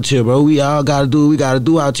men out here, bro. We all gotta do what we gotta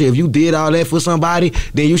do out here. If you did all that for somebody,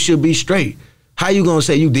 then you should be straight. How you gonna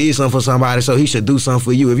say you did something for somebody, so he should do something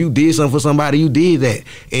for you? If you did something for somebody, you did that.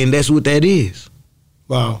 And that's what that is.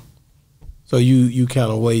 Wow. So you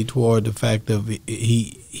kind of weigh toward the fact of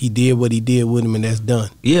he did what he did with him and that's done.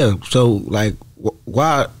 Yeah, so like,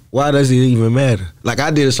 why does it even matter? Like,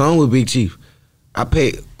 I did a song with Big Chief. I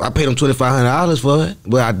paid him $2,500 for it,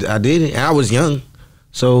 but I did it, and I was young,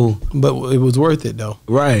 so. But it was worth it though.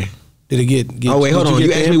 Right. Did it get? Oh wait, hold did on. get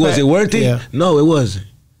You the asked me, was it impact? worth it? Yeah. No, it wasn't.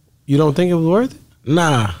 You don't think it was worth it?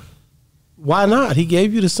 Nah. Why not? He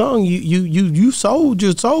gave you the song. You sold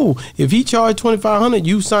your soul. If he charged $2,500,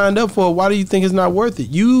 you signed up for it. Why do you think it's not worth it?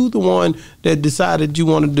 You the one that decided you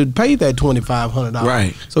wanted to pay that $2,500.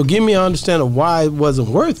 Right. So give me an understanding of why it wasn't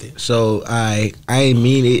worth it. So I ain't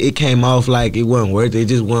mean it. It came off like it wasn't worth it. It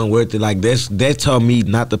just wasn't worth it. Like that taught me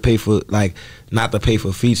not to pay for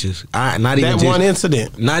features. Not even That just, one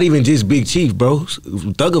incident. Not even just Big Chief, bro.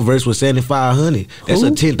 Thuggerverse was $7,500. That's Who?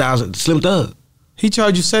 a $10,000 Slim Thug. He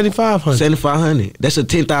charged you $7,500. $7,500. That's a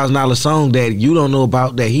 $10,000 song that you don't know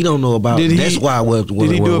about, that he don't know about. Did he- That's why it was.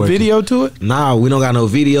 Did he do a video to it? Nah, we don't got no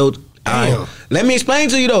video. Damn. Let me explain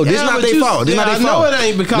to you though. This not their fault. This not their fault. I know it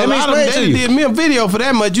ain't because let me explain to you. They did me a video for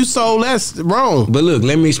that much. You sold that's wrong. But look,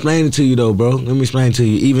 let me explain it to you though, bro. Let me explain to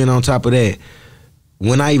you. Even on top of that,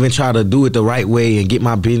 when I even try to do it the right way and get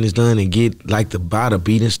my business done and get like the buy the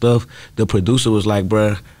beat and stuff, the producer was like,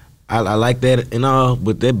 bruh, I like that and all,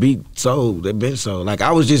 but that beat sold, that been sold. Like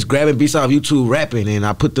I was just grabbing beats off YouTube rapping and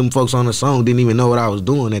I put them folks on the song, didn't even know what I was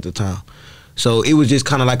doing at the time. So it was just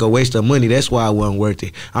kind of like a waste of money. That's why it wasn't worth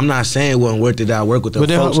it. I'm not saying it wasn't worth it that I work with them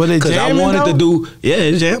folks. Because I wanted to do,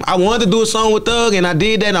 I wanted to do a song with Thug and I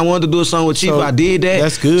did that, and I wanted to do a song with Chief, so I did that.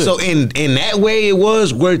 That's good. So in that way it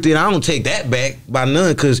was worth it. I don't take that back by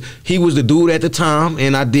none, because he was the dude at the time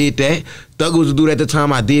and I did that. Thug was the dude at the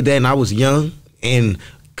time, I did that, and I was young and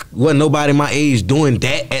wasn't nobody my age doing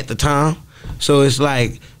that at the time. So it's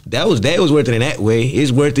like that was worth it in that way.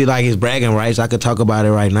 It's worth it like it's bragging rights. I could talk about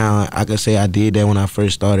it right now. I could say I did that when I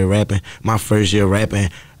first started rapping. My first year rapping,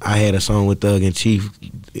 I had a song with Thug and Chief.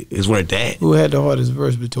 It's worth that. Who had the hardest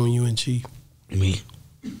verse between you and Chief? Me.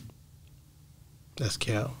 That's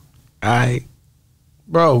Cal. Alright.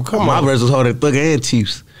 Bro, come on. My verse was harder than Thug and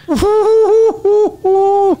Chief's.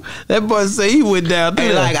 That boy say he went down there.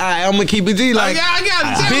 Hey, like, I'm gonna keep it G. Like, I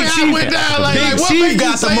gotta tell you how I went down. Like, Big what Chief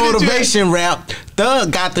got the motivation rap.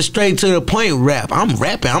 Thug got the straight to the point rap. I'm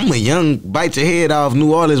rapping. I'm a young bite your head off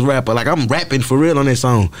New Orleans rapper. Like, I'm rapping for real on this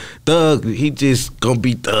song. Thug, he just gonna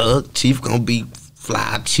be Thug. Chief gonna be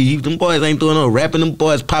Fly Chief. Them boys ain't doing no rapping. Them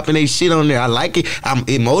boys popping they shit on there. I like it.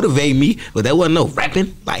 It motivate me, but that wasn't no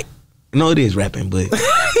rapping. Like, no, it is rapping, but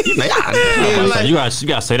like, you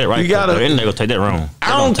gotta say that right. You gotta, and they gonna take that wrong.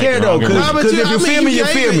 I don't care though, because if you feel me, you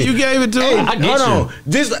feel me. You gave it to him. I get hold on,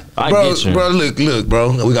 just bro, look, bro.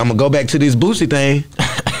 I'm gonna go back to this Boosie thing.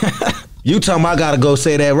 You talking about I gotta go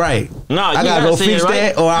say that right. No, I gotta go fix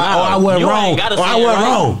that, or I wasn't wrong. Or I wasn't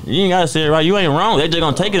wrong. You ain't gotta say it right. You ain't wrong. They just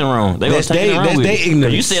gonna take it wrong. They gonna take it wrong. That's their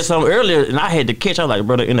ignorance. You said something earlier, and I had to catch. I was like,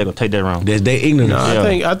 brother, and they gonna take that wrong. That's their ignorance.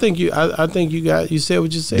 No, I think you said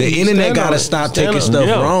what you said. The internet gotta stop taking stuff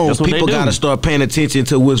wrong. People gotta start paying attention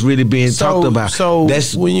to what's really being talked about. So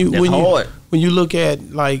that's when you when you look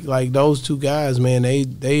at like those two guys, man,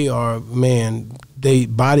 they are, man, they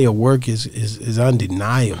body of work is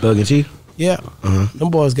undeniable. Thug and Chief. Yeah, them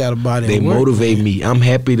boys got a body. They of work, motivate man. me. I'm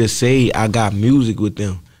happy to say I got music with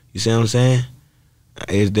them. You see what I'm saying?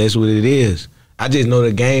 That's what it is. I just know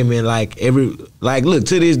the game, and like look,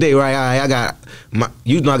 to this day, right? I got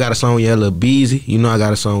I got a song with Yella Beezy. You know I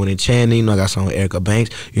got a song with Enchanting. You know I got a song with Erica Banks.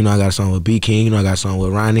 You know I got a song with B King. You know I got a song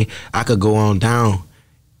with Ronny. I could go on down,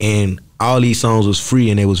 and all these songs was free,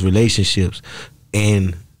 and it was relationships,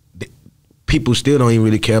 and people still don't even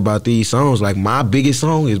really care about these songs. Like, my biggest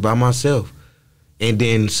song is by myself. And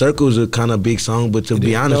then Circle's a kind of big song, but to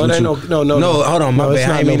be honest with you, no, hold on, my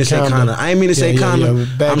bad. I ain't mean to say kinda. I ain't mean to say kinda.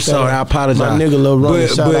 I'm sorry, I apologize. My nigga Lil Ronny,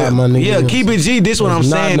 shout out my nigga. Yeah, keep it G. This what I'm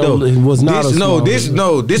saying though. It was not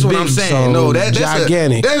this what I'm saying. No, that's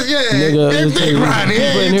gigantic. That's Big Ronny.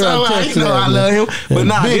 You know I love him. But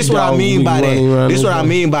nah, this what I mean by that. This what I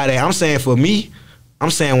mean by that. I'm saying for me, I'm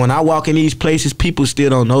saying when I walk in these places, people still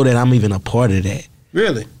don't know that I'm even a part of that.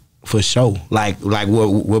 Really? For sure. Like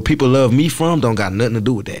where people love me from don't got nothing to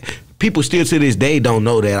do with that. People still to this day don't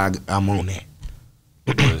know that I'm on that.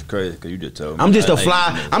 It's crazy because you just told me. I'm just a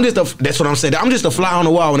fly. That's what I'm saying. I'm just a fly on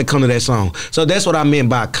the wall when it comes to that song. So that's what I meant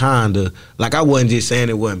by kinda. Like, I wasn't just saying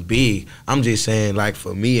it wasn't big. I'm just saying, like,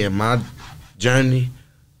 for me and my journey,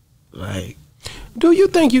 like. Do you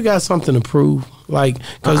think you got something to prove? Like,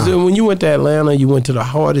 because when you went to Atlanta, you went to the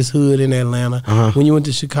hardest hood in Atlanta. When you went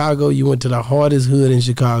to Chicago, you went to the hardest hood in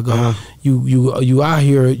Chicago. You out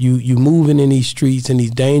here, you moving in these streets, in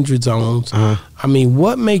these danger zones. I mean,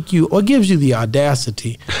 what gives you the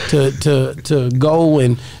audacity to go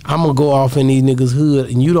and I'm gonna go off in these niggas' hood,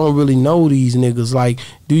 and you don't really know these niggas? Like,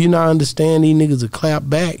 do you not understand these niggas will clap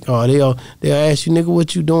back, or they'll ask you, nigga,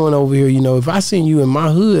 what you doing over here? You know, if I seen you in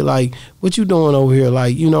my hood, like, what you doing over here?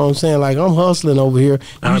 Like, you know what I'm saying? Like, I'm hustling over here.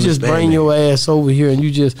 You just bring your ass over here and you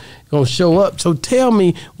just gonna show up. So tell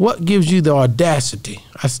me, what gives you the audacity?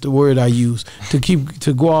 That's the word I use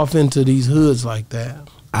to go off into these hoods like that.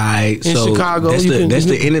 In Chicago, that's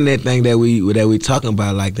the internet thing that we talking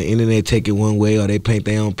about. Like, the internet take it one way, or they paint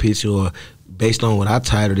their own picture, or based on what I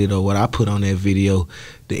titled it or what I put on that video,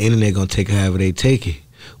 the internet gonna take it however they take it.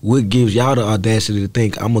 What gives y'all the audacity to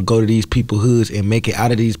think I'm gonna go to these people hoods and make it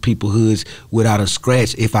out of these people hoods without a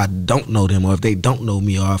scratch if I don't know them, or if they don't know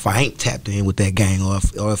me, or if I ain't tapped in with that gang, or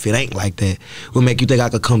if it ain't like that? What make you think I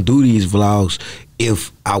could come do these vlogs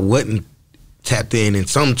if I wasn't tapped in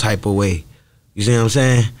some type of way? You see what I'm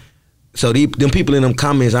saying? So them people in them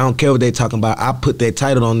comments, I don't care what they talking about. I put that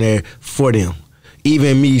title on there for them.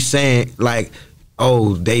 even me saying like,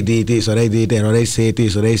 oh, they did this or they did that or they said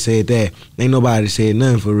this or they said that. Ain't nobody said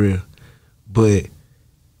nothing for real. But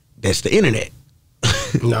that's the internet.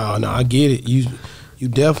 No, I get it. You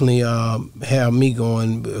definitely have me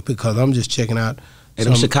going because I'm just checking out. And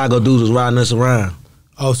them Chicago dudes was riding us around.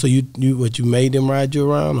 Oh, so you made them ride you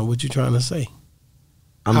around, or what you trying to say?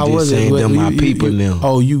 I'm just saying them my people now.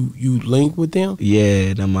 Oh, you linked with them?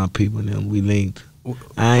 Yeah, them my people now. We linked.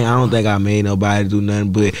 I don't think I made nobody do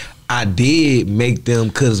nothing, but I did make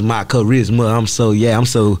them cause my charisma. I'm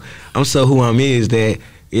so who I'm is that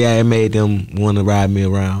it made them want to ride me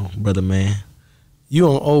around, brother man. You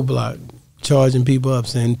on O Block charging people up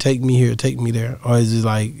saying take me here, take me there, or is it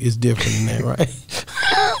like it's different than that, right?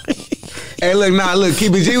 Hey, look,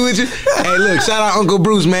 keep it G with you. Hey, look, shout out Uncle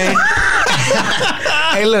Bruce, man.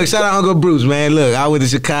 Hey, look, shout out Uncle Bruce, man. Look, I went to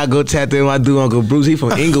Chicago, tapped in my dude Uncle Bruce. He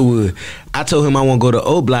from Inglewood. I told him I want to go to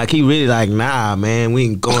O Block. He really like, nah, man, we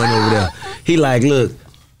ain't going over there. He like, look,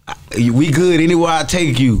 we good anywhere I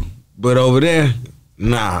take you, but over there,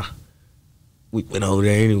 nah. We went over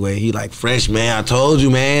there anyway. He like, Fresh, man, I told you,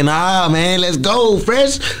 man. Nah, man, let's go,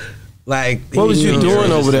 Fresh. Like, what was you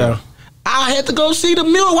doing over there? I had to go see the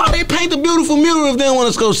mural. Why they paint the beautiful mural if they don't want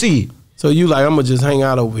us to go see? So you like, I'm going to just hang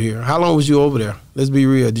out over here. How long was you over there? Let's be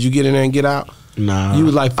real. Did you get in there and get out? Nah. You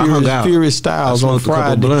was like Furious Styles on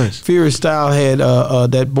Friday. Furious Styles had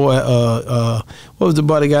that boy, what was the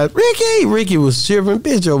buddy guy? Ricky was shivering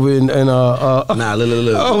bitch over in look.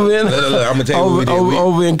 Over in, look, I'm gonna tell you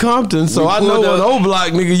over in Compton. So I know what O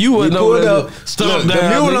Block nigga you wasn't over there. Look, the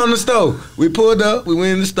mural on the stove. We pulled up, we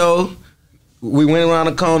went in the stove. We went around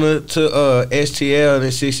the corner to STL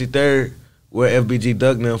and 63rd, where FBG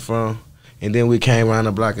dug them from. And then we came around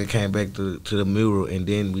the block and came back to the mural, and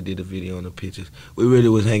then we did the video and the pictures. We really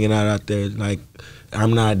was hanging out there. Like,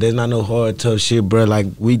 there's not no hard, tough shit, bro. Like,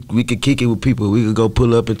 we could kick it with people. We could go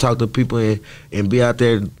pull up and talk to people and be out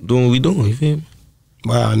there doing what we doing, you feel me?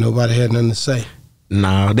 Wow, nobody had nothing to say.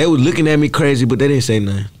 Nah, they was looking at me crazy, but they didn't say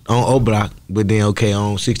nothing. On O Block, but then, okay,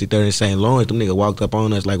 on 63rd in St. Lawrence, them niggas walked up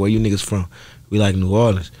on us like, where you niggas from? We like New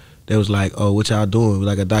Orleans. They was like, oh, what y'all doing? We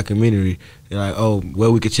like a documentary. They're like, oh,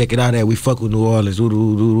 well, we could check it out at. We fuck with New Orleans.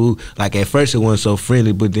 Like, at first it wasn't so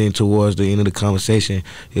friendly, but then towards the end of the conversation,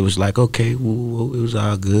 it was like, okay, it was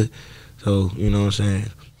all good. So, you know what I'm saying?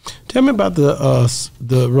 Tell me about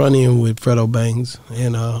the run-in with Fredo Bangs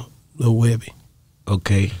and Lil Webbie.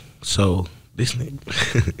 Okay, so this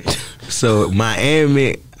nigga. So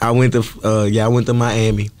Miami, I went to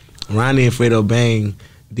Miami. Ronny and Fredo Bang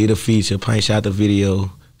did a feature, Pint shot the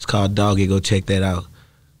video. It's called Doggy, go check that out.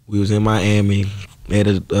 We was in Miami, had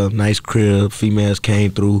a nice crib, females came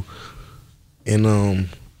through. And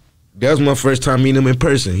that was my first time meeting him in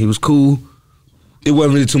person. He was cool. It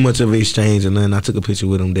wasn't really too much of an exchange, and then I took a picture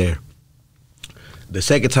with him there. The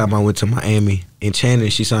second time I went to Miami, in Channing,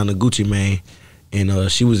 she signed a Gucci Mane,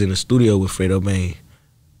 and she was in the studio with Fredo Bang.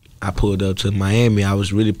 I pulled up to Miami. I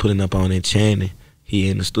was really putting up on Channing. He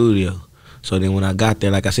in the studio. So then when I got there,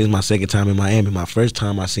 like I said, it's my second time in Miami. My first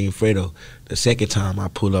time I seen Fredo. The second time I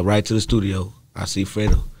pull up right to the studio, I see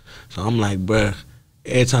Fredo. So I'm like, bruh,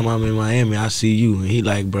 every time I'm in Miami, I see you. And he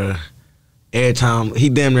like, bruh, every time, he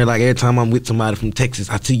damn near like every time I'm with somebody from Texas,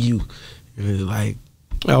 I see you. And it's like.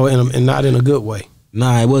 Oh, and not in a good way.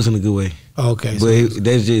 Nah, it wasn't a good way. Okay. But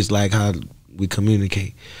that's just like how we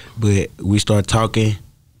communicate. But we start talking,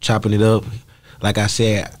 chopping it up. Like I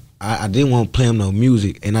said, I didn't want to play him no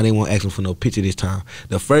music, and I didn't want to ask him for no picture this time.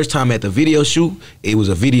 The first time at the video shoot, it was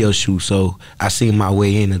a video shoot, so I seen my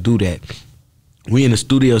way in to do that. We in the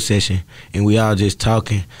studio session, and we all just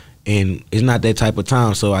talking, and it's not that type of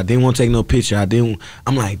time, so I didn't want to take no picture.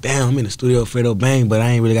 I'm like, damn, I'm in the studio with Fredo Bang, but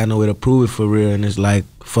I ain't really got nowhere to prove it for real, and it's like,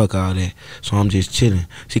 fuck all that. So I'm just chilling.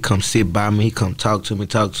 She come sit by me, he come talk to me.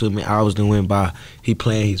 Hours done went by. He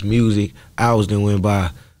playing his music. Hours done went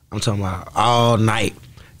by. I'm talking about all night.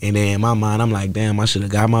 And then in my mind, I'm like, damn, I should have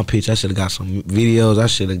got my picture. I should have got some videos. I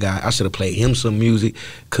should have played him some music,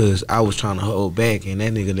 because I was trying to hold back, and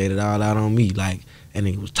that nigga let it all out on me. Like, that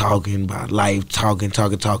nigga was talking about life, talking,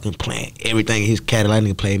 playing everything in his catalog. That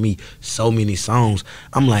nigga played me so many songs.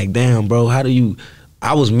 I'm like, damn, bro,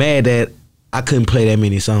 I was mad that I couldn't play that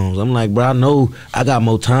many songs. I'm like, bro, I know I got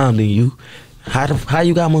more time than you. How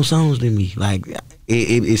you got more songs than me? Like,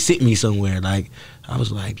 it sent me somewhere. Like, I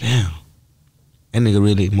was like, damn. That nigga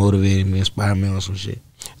really motivated me, inspired me on some shit.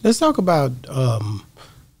 Let's talk about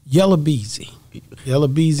Yella Beezy. Yella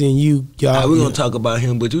Beezy and you, y'all. We're going to talk about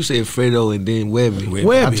him, but you said Fredo and then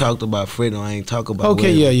Webbie. I talked about Fredo, I ain't talk about Webbie.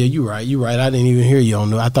 Okay, yeah, you right. I didn't even hear you on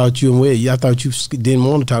that. I thought you and Webbie, I thought you didn't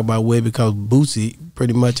want to talk about Webbie because Boosie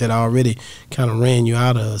pretty much had already kind of ran you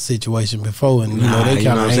out of a situation before, and they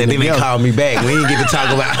kind of then they called me back. We didn't get to talk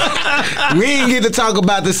about. We didn't get to talk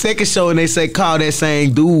about the second show, and they say call that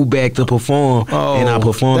same dude back to perform, and I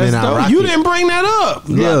performed and I rocked You it. didn't bring that up.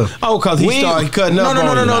 Yeah. Oh, because he started cutting up.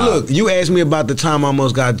 No. Look, you asked me about the time I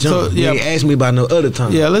almost got jumped. You ain't asked me about no other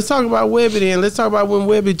time. Yeah, let's talk about Webbie then. Let's talk about when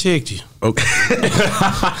Webbie checked you. Okay.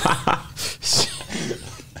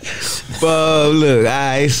 But look, all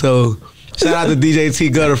right, so shout out to DJ T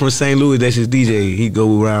Gutter from St. Louis. That's his DJ. He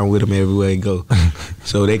go around with him everywhere he go.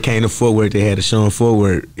 So they came to Fort Worth. They had a show in Fort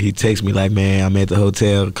Worth. He texted me like, man, I'm at the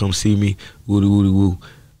hotel. Come see me. Woo woo woo.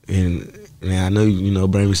 And man, I know you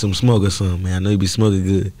bring me some smoke or something. Man, I know you be smoking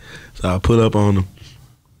good. So I pull up on him.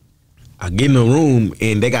 I get in the room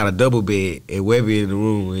and they got a double bed. And Webbie in the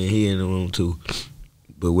room and he in the room too.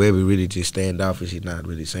 But Webbie really just standoffish. He's not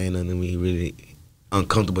really saying nothing to me. He really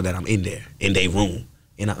uncomfortable that I'm in there, in their room.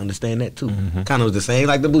 And I understand that too. Kind of was the same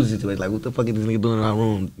like the Boosie situation. Like, what the fuck is this nigga doing in our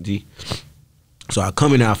room, G? So I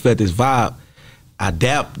come in there, I felt this vibe. I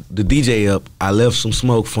dapped the DJ up. I left some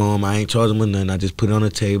smoke for him. I ain't charged him or nothing. I just put it on the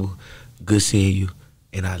table. Good seeing you.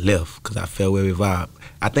 And I left because I felt Webbie vibe.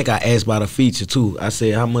 I think I asked about a feature too. I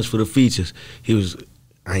said, how much for the features? He was,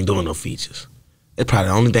 I ain't doing no features. That's probably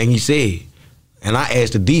the only thing he said. And I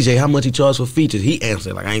asked the DJ how much he charged for features. He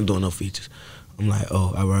answered like, I ain't doing no features. I'm like,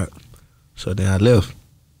 oh, all right. So then I left.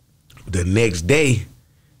 The next day,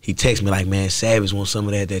 he texted me like, man, Savage wants some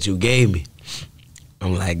of that you gave me.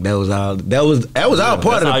 I'm like, that was all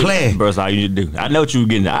part of the plan. Bro, that's all you need to do. I know what you were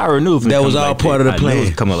getting. I already knew if that was all part of the plan. I knew it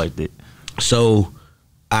was coming like that. So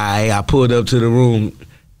I pulled up to the room.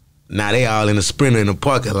 Now they all in the Sprinter in the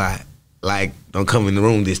parking lot. Like, don't come in the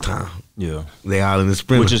room this time. Yeah. They all in the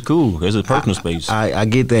Sprinter. Which is cool. It's a personal space. I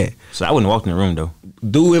get that. So I wouldn't walk in the room, though.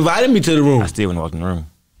 Dude invited me to the room. I still wouldn't walk in the room.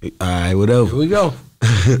 All right, whatever. Here we go.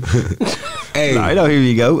 Hey. No, I know, here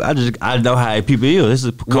we go. I know how people is.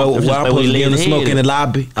 This is well, I'm supposed to get in the smoke in the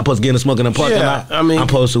lobby. I'm supposed to get in the smoke in the parking lot. I mean, how I'm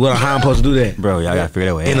supposed to do that? Bro, y'all got to figure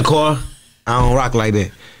that way out. In the car, I don't rock like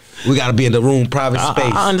that. We got to be in the room, private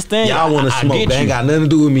space. I understand. Y'all want to smoke. That ain't got nothing to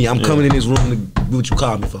do with me. I'm coming in this room to do what you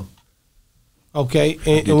called me for. Okay,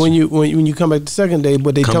 and when you come back the second day,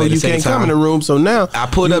 but they told you can't come in the room, so now I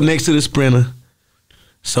pulled up next to the Sprinter.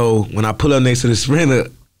 So when I pull up next to the Sprinter,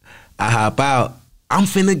 I hop out. I'm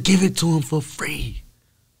finna give it to him for free.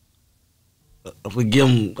 I'm finna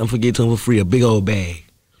give it to him for free, a big old bag.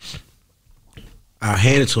 I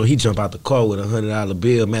hand it to him. He jump out the car with $100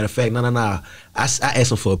 bill. Matter of fact, no. I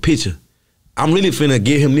asked him for a picture. I'm really finna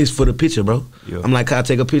give him this for the picture, bro. Yeah. I'm like, can I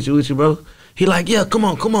take a picture with you, bro? He like, yeah, come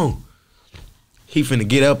on. He finna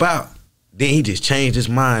get up out. Then he just changed his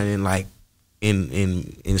mind in like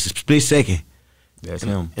in a split second. That's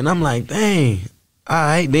him. And I'm like, dang. All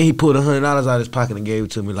right. Then he pulled $100 out of his pocket and gave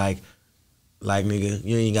it to me like nigga,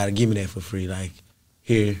 you ain't gotta give me that for free. Like,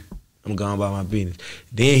 here, I'm going about my business.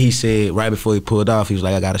 Then he said, right before he pulled off, he was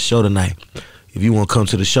like, I got a show tonight. If you want to come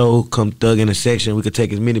to the show, come thug in the section. We could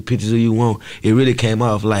take as many pictures as you want. It really came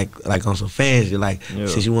off like on some fans. You're like,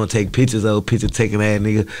 since you want to take pictures of picture taking that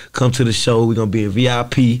nigga, come to the show. We're gonna be in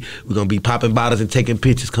VIP. We're gonna be popping bottles and taking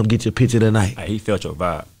pictures. Come get your picture tonight. Hey, he felt your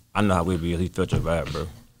vibe. I know how we be. He felt your vibe, bro.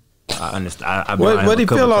 I understand. What he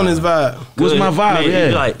feel on his vibe? What's my vibe?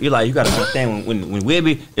 Man, you gotta understand when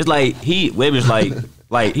Webbie, it's like Webbie's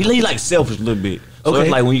like he like selfish a little bit. So it's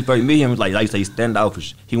like when you first meet him, it's like you say, he's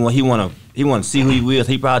standoffish. He want to see who he is.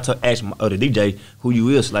 He probably asked the DJ who you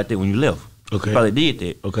is like that when you left. Okay. He probably did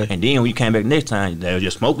that. Okay. And then when you came back next time,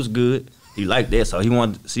 your smoke was good. He liked that, so he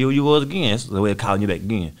wanted to see who you was again. That's the way of calling you back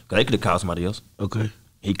again. Because they could have called somebody else. Okay.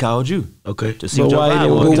 He called you. Okay. To see what your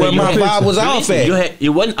vibe was. But my vibe was off at. It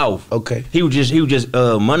wasn't off. Okay. He was just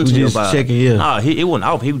monitoring your vibe. Checking, yeah. Nah, it wasn't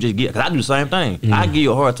off. He would just because I do the same thing. I give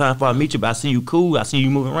you a hard time before I meet you, but I see you cool. I see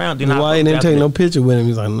you moving around. Then why he didn't take no picture with him?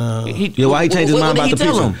 He's like, nah. Why he changed his mind about the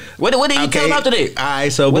picture? What did he tell him after that? All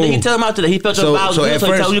right, so what did he tell him after that? He felt your vibe was good,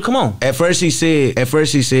 so he told you, come on. At first he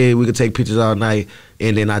said we could take pictures all night,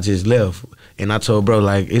 and then I just left. And I told bro,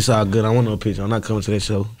 like, it's all good. I want no picture. I'm not coming to that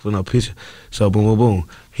show for no picture. So boom, boom, boom.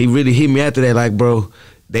 He really hit me after that, like, bro,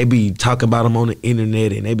 they be talking about him on the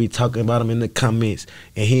internet and they be talking about him in the comments.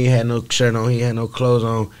 And he ain't had no shirt on, he ain't had no clothes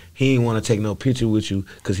on. He ain't want to take no picture with you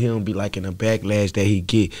because he don't be liking the backlash that he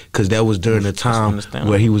get. Because that was during the time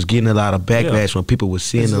where he was getting a lot of backlash when people were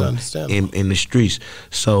seeing him in the streets.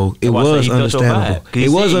 So it was understandable. It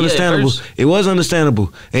was understandable. It was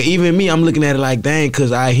understandable. And even me, I'm looking at it like, dang,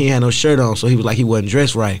 because he ain't had no shirt on. So he was like, he wasn't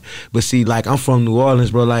dressed right. But see, like, I'm from New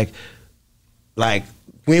Orleans, bro. Like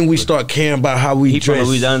when we start caring about how we dress. He from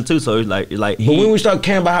Louisiana too, so it's like. But when we start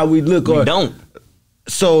caring about how we look, we don't.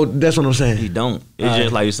 So that's what I'm saying. He don't. It's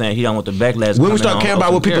just like you're saying. He don't want the backlash. When we start caring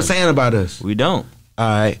about what people saying about us, we don't. All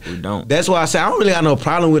right, we don't. That's why I say I don't really got no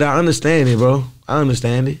problem with it. I understand it, bro. I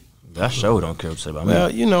understand it. I sure don't care what you say about me.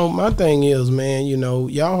 Well, you know, my thing is, man, you know,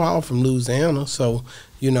 y'all all from Louisiana, so.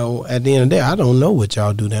 You know, at the end of the day, I don't know what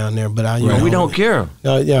y'all do down there, but you know, we don't care.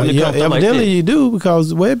 Evidently you do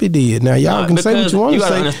because Webbie did. Now y'all can say what you want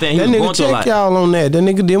to say. That nigga checked y'all on that. That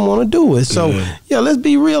nigga didn't want to do it. So let's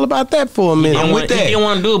be real about that for a minute. I'm with that. He didn't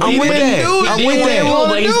want to do it. I'm with that.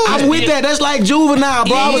 I'm with that. That's like Juvenile,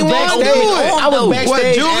 bro. I was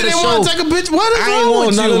backstage. Juvie didn't want to take a picture. What is wrong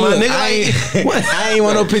with you, my nigga? I ain't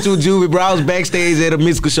want no picture with Juvie, bro. I was backstage at a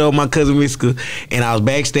Mystikal show, my cousin Mystikal, and I was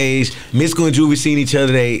backstage. Mystikal and Juvie seen each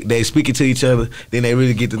other. They speaking to each other. Then they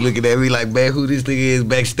really get to looking at me like, man, who this nigga is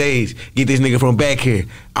backstage? Get this nigga from back here.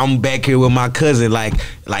 I'm back here with my cousin. Like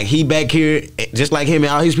he back here, just like him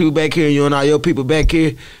and all his people back here, you and all your people back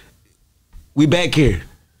here. We back here.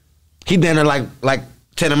 He down there like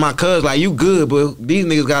telling my cousin, like, you good, but these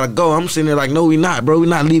niggas gotta go. I'm sitting there like, no, we not, bro. We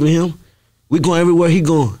not leaving him. We going everywhere he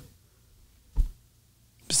going.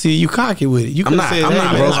 See, you cocky with it. I'm not,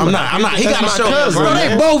 bro. I'm not. He got my cousin, bro.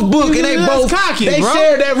 They both book and they both cocky, they bro.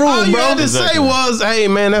 shared that room, all you bro. had to say was, hey,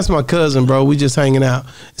 man, that's my cousin, bro. We just hanging out.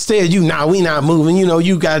 Instead, we not moving. You know,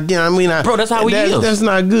 you got, you know, we not. Bro, that's how we is. That's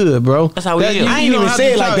not good, bro. That's how we is. I ain't even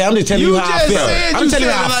say it like that. I'm just telling you how I felt. I'm telling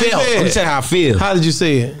you how I felt. I'm just telling you how I feel. How did you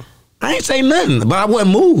say it? I ain't say nothing, but I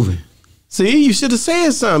wasn't moving. See, you should have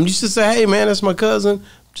said something. You should say, hey, man, that's my cousin.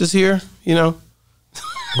 Just here, you know.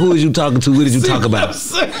 Who is you talking to? What did you talk about?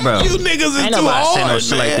 Bro, you niggas is ain't too nobody hard, saying no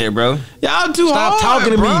shit like that, bro. Y'all too hard. Stop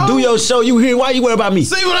talking to bro. me. Do your show. You here? Why you worry about me?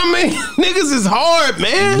 See what I mean? Niggas is hard,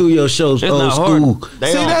 man. Do your show, old school.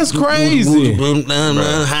 See, that's crazy. You put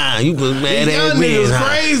mad Young niggas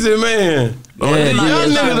crazy, man. Yeah,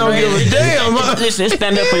 young niggas don't give a damn. Listen,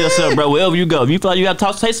 stand up for yourself, bro. Wherever you go, if you feel like you got to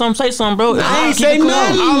talk, say something, bro. I ain't say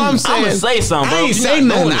nothing. All I'm saying, I'm gonna say something, bro. I ain't say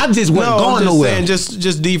nothing. I just wasn't going nowhere.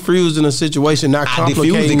 Just defusing the situation, not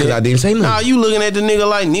complicating it. because I didn't say nothing. Nah, you looking at the nigga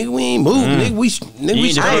like, nigga, we ain't moving. Nigga, we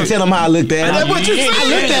I ain't tell him how I looked at him. That's what you said. I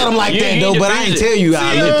looked at him like that, though, but I ain't tell you how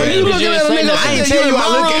I looked at him. You looking at a nigga I ain't tell you I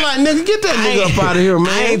looked at him like, nigga, get that nigga up out of here,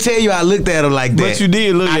 man. I ain't tell you I looked at him like that. But you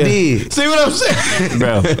did look at him. I did. See what I'm saying?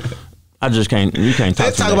 Bro, I just can't. You can't talk.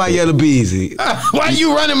 Let's talk about Yella Beezy. Why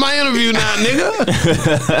you running my interview now, nigga?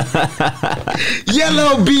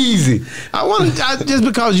 Yella Beezy. I want to just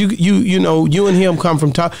because you know you and him come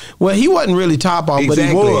from top. Well, he wasn't really top off, Exactly.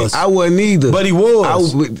 but he was. I wasn't either. But he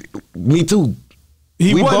was. Me too.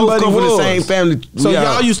 We both come from the same family. So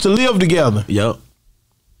y'all used to live together. Yup.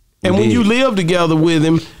 And when you lived together with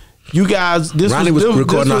him, you guys, Ronny was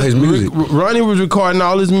recording all his music. Ronny was recording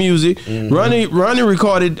all his music. Mm-hmm. Ronny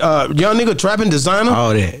recorded Young Nigga Trapping Designer.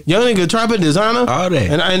 All that. Young Nigga Trapping Designer. All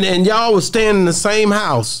that. And y'all was staying in the same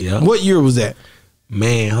house. Yeah. What year was that?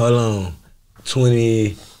 Man, hold on.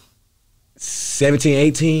 2017,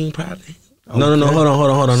 18 probably. Okay. No, hold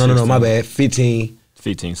on. No, my bad. 15,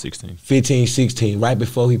 16. Right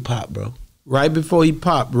before he popped, bro. Right before he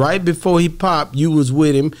popped, you was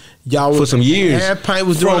with him. Y'all was for some years. Pint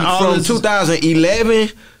was doing from 2011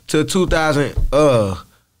 to 2000.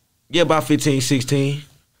 About 15, 16.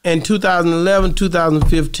 And 2011,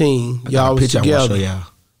 2015, y'all was together. Show y'all.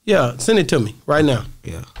 Yeah, send it to me right now.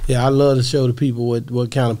 Yeah, I love to show the people what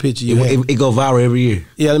kind of picture you have. It go viral every year.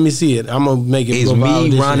 Yeah, let me see it. I'm gonna make it go viral.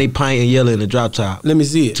 It's me, Ronny, Pint, and Yella in the drop top. Let me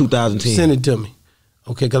see it. 2010. Send it to me.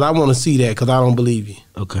 Okay, because I want to see that because I don't believe you.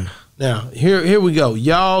 Okay. Now, here we go.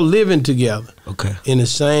 Y'all living together. Okay. In the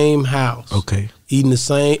same house. Okay. Eating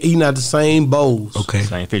out the same bowls. Okay.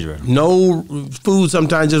 Same refrigerator. No food,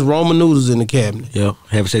 sometimes just Roman noodles in the cabinet. Yep.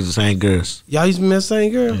 Having sex with the same girls. Y'all used to be the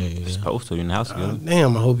same girl? Yeah. Supposed to in the house together.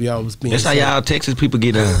 Damn, I hope y'all was being That's how y'all Texas people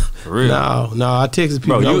get down. For real. No, I Texas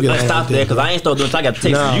people bro, don't get let's stop that because I ain't started doing it. I got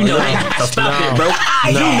Texas. No, you know that. So stop that, bro.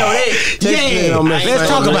 You know that. Let's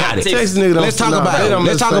talk about it. Texas niggas don't. Let's talk about it.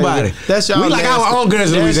 Let's talk about it. That's y'all. We like our own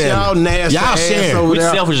girls in Louisiana. Y'all nasty. Y'all share. We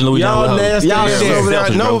selfish in Louisiana. Y'all nasty. Y'all share.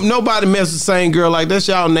 Nobody mess with the same girl like that's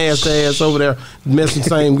y'all nasty ass over there messing with the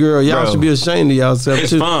same girl. Y'all should be ashamed of yourself too.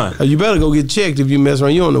 It's fun. You better go get checked if you mess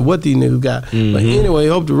around. You don't know what these niggas got. But anyway,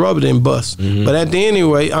 hope the rubber didn't bust. But at the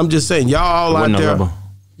anyway, I'm just saying y'all out there.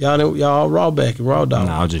 Y'all raw back and raw dog.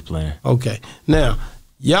 Nah, I was just playing. Okay. Now,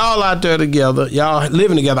 Y'all out there together, y'all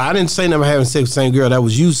living together. I didn't say never having sex with the same girl. That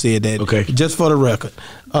was you said that. Okay. Just for the record.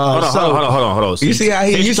 Hold on. You see how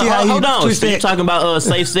he hold on. So you talking about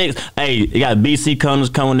safe sex? Hey, you got BC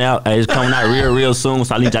condoms coming out. Hey, it's coming out real soon.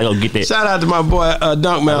 So I need y'all to go get that. Shout out to my boy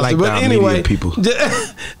Dunk Master. like but anyway, people. You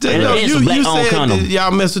said that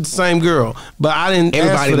y'all messed with the same girl, but I didn't.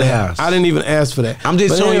 Everybody in the house. I didn't even ask for that. I'm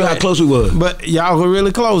just showing you how close we was. But y'all were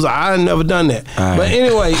really close. I had never done that. All right. But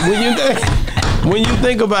anyway, when you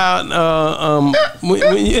think about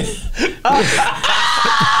when you.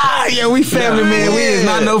 Yeah, we family, man. We is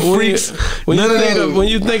not no freaks. When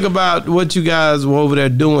you think about what you guys were over there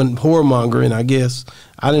doing, whoremongering, I guess.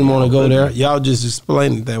 I didn't want to go there. Y'all just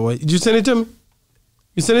explained it that way. Did you send it to me?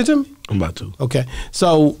 You sent it to me? I'm about to. Okay.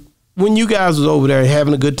 So when you guys was over there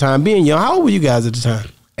having a good time, being young, how old were you guys at the time?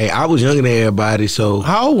 Hey, I was younger than everybody, so.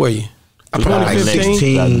 How old were you? I probably like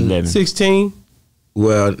 16. 16?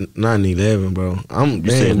 Well, not 11, bro. I'm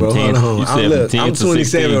 10, bro. Hold on. I'm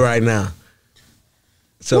 27 right now.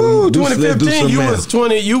 So 2015, you was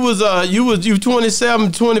 20. You was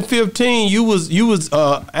 27. 2015, you was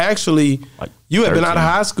actually like you had 13. been out of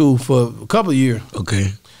high school for a couple of years.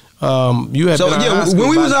 Okay. You had So been out of high yeah, school when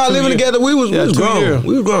we was about all 2 living years. together, we was 2 grown. years.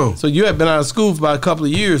 We was grown. So you had been out of school for about a couple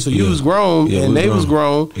of years. So you Yeah. was grown, Yeah, and we they was was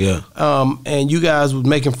grown. Yeah. And you guys was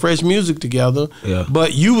making fresh music together. Yeah.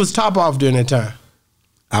 But you was top off during that time.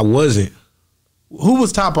 I wasn't. Who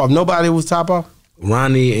was top off? Nobody was top off.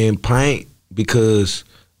 Ronnie and Pint, because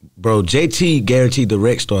bro, JT guaranteed the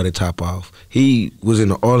rec started top off. He was in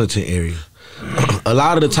the Arlington area. A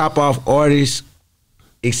lot of the top off artists,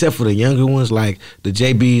 except for the younger ones, like the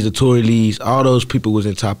JBs, the Tory Lees, all those people was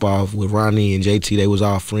in top off with Ronnie and JT. They was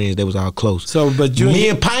all friends. They was all close. So, but you me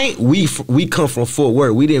and Pint, we come from Fort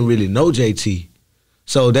Worth. We didn't really know JT.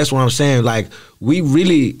 So that's what I'm saying. Like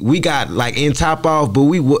we got like in top off, but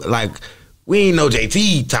we ain't know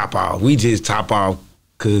JT top off. We just top off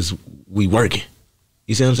because we working.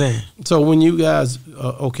 You see what I'm saying? So when you guys,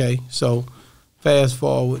 okay, so fast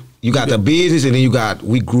forward. You got the business, and then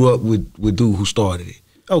we grew up with dude who started it.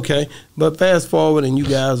 Okay, but fast forward, and you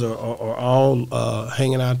guys are all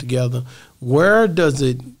hanging out together. Where does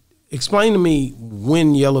it? Explain to me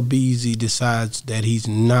when Yella Beezy decides that he's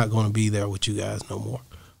not going to be there with you guys no more.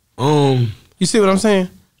 You see what I'm saying?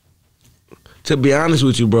 To be honest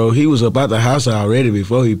with you, bro, he was up out the house already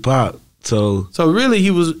before he popped. So really,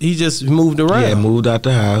 he just moved around. Yeah, moved out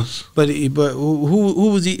the house. But who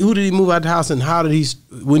was he? Who did he move out the house, and how did he?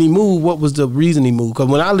 When he moved, what was the reason he moved? Because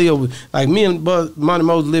when I live, like me and Monty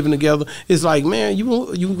Mose living together, it's like, man, you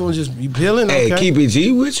gonna just be peeling? Hey, okay? keep it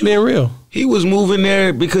G with you. Being real. He was moving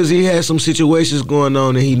there because he had some situations going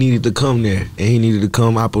on, and he needed to come there, and he needed to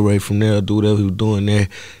come operate from there, or do whatever he was doing there,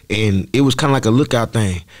 and it was kind of like a lookout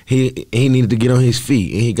thing. He needed to get on his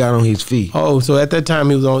feet, and he got on his feet. Oh, so at that time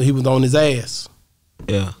he was on his ass.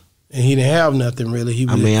 Yeah. And he didn't have nothing really.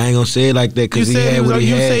 I ain't gonna say it like that because he had what he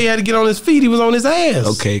had. You say he had to get on his feet. He was on his ass.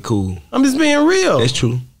 Okay, cool. I'm just being real. That's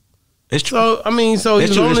true. That's true. So he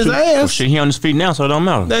was on his ass. Well, shit, he on his feet now, so it don't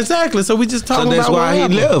matter. Exactly. So we just talking about. So that's why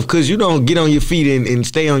he left, because you don't get on your feet and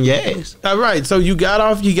stay on your ass. All right. So you got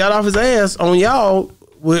off his ass on y'all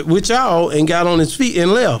with y'all and got on his feet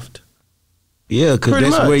and left. Yeah, because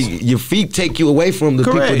that's much where your feet take you away from the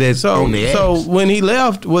Correct. people that's on the ass. So when he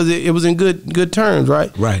left, it was in good terms, right?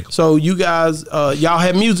 Right. So you guys, y'all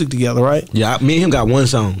had music together, right? Yeah, me and him got one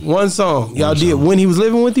song. One song. Y'all did when he was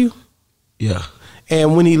living with you? Yeah.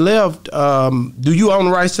 And when he left, do you own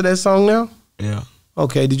the rights to that song now? Yeah.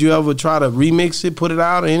 Okay. Did you ever try to remix it, put it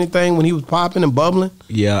out, or anything when he was popping and bubbling?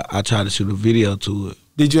 Yeah, I tried to shoot a video to it.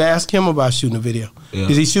 Did you ask him about shooting a video? Yeah.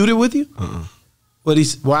 Did he shoot it with you?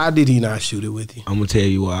 Why did he not shoot it with you? I'm going to tell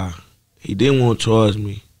you why. He didn't want to charge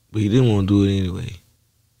me, but he didn't want to do it anyway.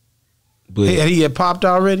 But he had popped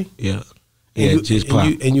already? Yeah. Yeah, just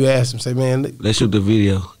popped. And you asked him, say, man, let's shoot the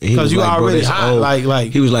video. Because you already hot,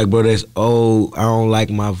 like. He was like, bro, that's old. I don't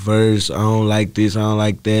like my verse. I don't like this. I don't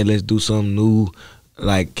like that. Let's do something new.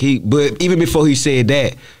 Like, but even before he said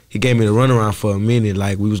that, he gave me the runaround for a minute,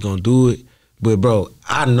 like we was going to do it. But, bro,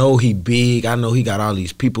 I know he big. I know he got all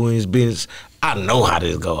these people in his business. I know how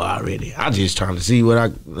this go already. I just trying to see what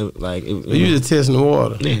I, like. You just testing the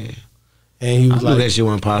water. Yeah. And he was I knew that shit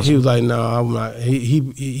wasn't possible. He was like, no, I'm not. He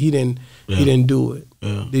didn't do it.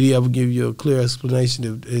 Yeah. Did he ever give you a clear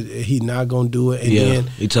explanation that he not gonna do it? And then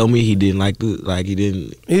he told me he didn't like he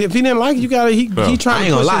didn't. If he didn't like it, you gotta. He trying I ain't to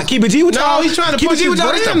gonna push lie. his, Keep it G with y'all. No, he's trying to keep push it G his with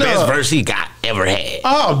y'all. This the brand best up. verse he got ever had.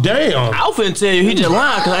 Oh damn! I was finna tell you he just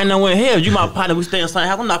lying because I ain't know where hell. You my partner, we stay in the same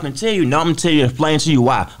house. I'm not finna tell you. No, I'm gonna tell you, explain to you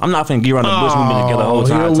why. I'm not finna get around the bush. We've been together the whole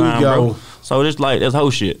time, bro. So it's like that's whole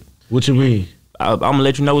shit. What you mean? I'm gonna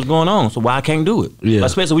let you know what's going on. So why I can't do it? Yeah.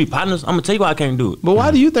 Especially we partners. I'm gonna tell you why I can't do it. But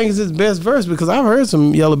why do you think it's his best verse? Because I've heard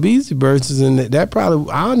some Yella Beezy verses, and that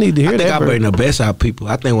probably I don't need to hear I think that. I verse. bring the best out of people.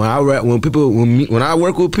 I think when I rap, when I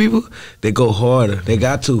work with people, they go harder. They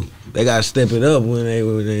got to step it up when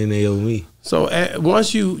they owe me. So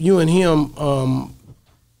once you and him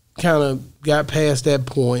kind of got past that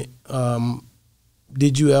point,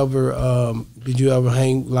 did you ever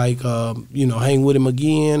hang hang with him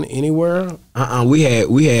again anywhere?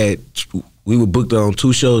 We were booked on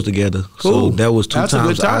 2 shows together. Cool. So that was 2 That's a good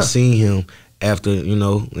times I time. seen him after,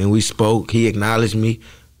 and we spoke. He acknowledged me.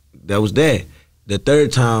 That was that. The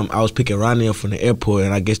 3rd time I was picking Ronny up from the airport,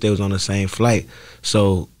 and I guess they was on the same flight.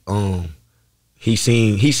 So he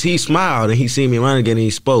smiled and he seen me and Ronny again and he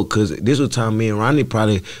spoke, because this was time me and Ronny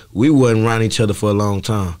we wasn't around each other for a long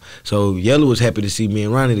time. So Yella was happy to see me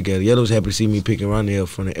and Ronny together. Yella was happy to see me picking Ronny up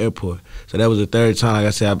from the airport. So that was the 3rd time. Like I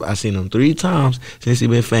said, I seen him 3 times since he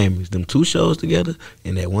been famous. Them 2 shows together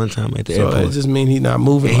and that 1 time at the So airport. that just mean he not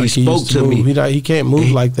moving And like he he spoke used to move. me. He can't move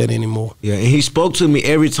like that anymore. Yeah, and he spoke to me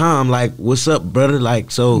every time like, "What's up, brother?" Like,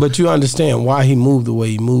 so. But you understand why he moved the way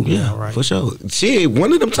he moved now, right? For sure. Shit,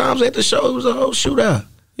 one of them times at the show, it was a whole shootout.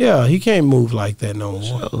 Yeah, he can't move like that no more.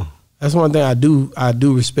 So, That's one thing I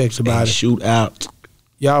do respect about it. shootout.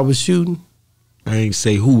 Y'all was shooting. I ain't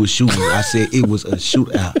say who was shooting. I said it was a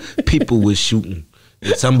shootout. People was shooting.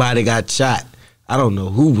 And somebody got shot. I don't know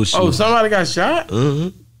who was shooting. Oh, somebody got shot?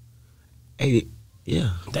 Hey, yeah.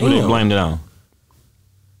 Who they blamed it on?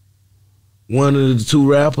 One of the 2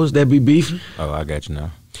 rappers that be beefing. Oh, I got you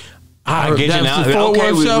now. I I get you now.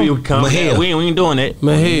 Okay, we come. Mahel. We ain't doing that.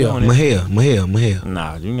 Mahel. Mahel.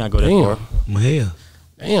 Nah, you ain't gotta go that Damn. far. Mahel.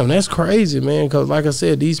 Damn, that's crazy, man. Because like I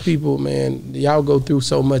said, these people, man, y'all go through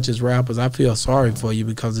so much as rappers. I feel sorry for you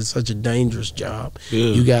because it's such a dangerous job. Yeah.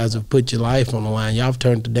 You guys have put your life on the line. Y'all have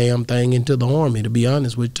turned the damn thing into the army, to be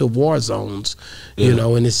honest with, to war zones. You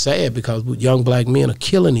know, and it's sad because young black men are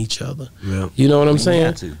killing each other. Yeah. You know what I'm saying?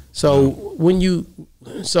 got to. So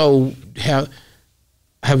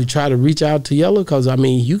have you tried to reach out to Yella? Because I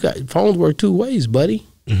mean, you got phones work 2 ways, buddy.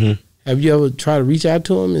 Mm-hmm. Have you ever tried to reach out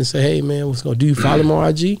to him and say, "Hey, man, what's going? Do you follow him on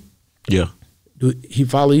IG? Yeah. Do he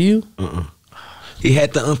follow you?" He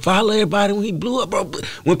had to unfollow everybody when he blew up, bro.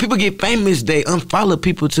 When people get famous, they unfollow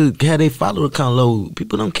people to have their follower count low.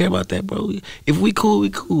 People don't care about that, bro. If we cool, we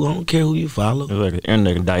cool. I don't care who you follow. It's like the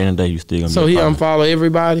internet can die any day. You still gonna So be he a problem. unfollow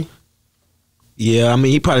everybody. Yeah, I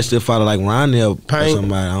mean, he probably still follow like Ronny or Paint.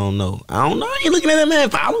 somebody. I don't know. I ain't looking at that man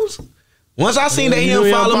follows. Once I seen that he He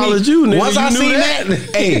unfollowed me, unfollowed you, nigga. once You I knew seen that?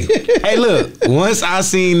 that, hey, look. Once I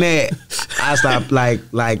seen that, I stopped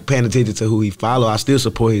like paying attention to who he follow. I still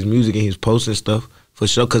support his music and his posts and stuff for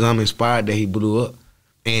sure, because I'm inspired that he blew up.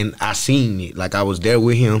 And I seen it. Like, I was there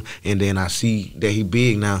with him, and then I see that he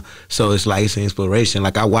big now. So it's like, it's an inspiration.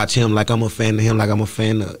 Like, I watch him like I'm a fan of him, like I'm a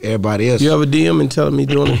fan of everybody else. You ever DM and tell him he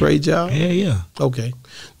doing a great job? Yeah, yeah. Okay,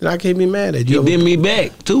 then I can't be mad at He you. did me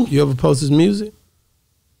back, too. You ever post his music?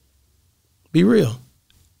 Be real.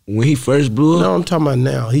 When he first blew up, No, I'm talking about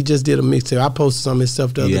now. He just did a mixtape. I posted some of his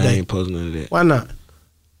stuff the other yeah, I day. ain't posting none of that. Why not?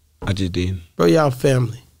 I just didn't. Bro, y'all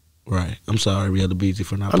family. Right. I'm sorry, Yella Beezy,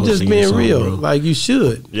 for not I'm posting just your being song, real. bro. Like you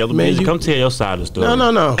should. Yella Man, Beezy, you- come tell your side of the story.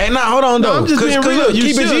 No. Hey, nah, hold on, though. No, I'm just being real. Look, You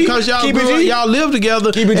keep it should, G. because y'all Keep it G. y'all live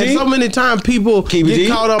together. Keep it and G. so many times people Keep it get G.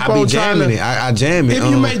 caught up I be on trying jamming to. it. I jam it. If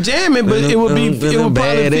you may jam it, but it would be, it would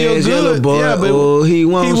probably feel Badass Yella good. boy. Yeah, but Oh, he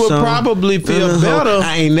would some. probably feel Uh-huh. better.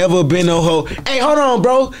 I ain't never been no hoe. Hey, hold on,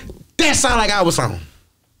 bro. That sound like I was on.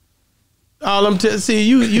 All I'm see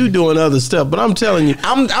you doing other stuff, but I'm telling you,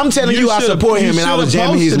 I'm telling you, I should've- support you him, and I was should've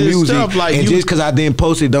jamming his posted his music. stuff like and you- just because I didn't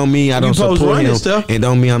post it, don't mean I don't post support Ronny him, stuff. and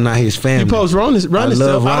don't mean I'm not his family. you post Ronny I stuff.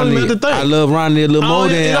 love I don't Ronny. even have to think. I love Ronny a little more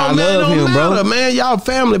than I love him, matter, bro. man. Y'all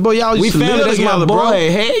family, boy. Y'all We used to family. live That's together, my boy. bro.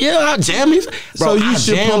 Hey, yeah, I jam his. Bro, So you I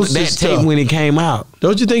should jammed post that his tape stuff. when it came out.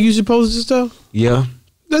 Don't you think you should post this stuff? Yeah.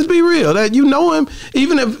 Let's be real. That you know him,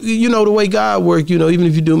 even if you know the way God work. You know, even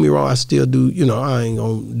if you do me wrong, I still do. You know, I ain't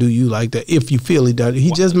gonna do you like that. If you feel he done,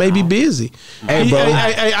 he just may be busy. Hey, bro.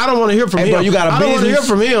 Hey, I don't want to hear from Hey, him. bro, you got a I don't want to hear business?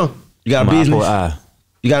 from him. You got a My business? eye.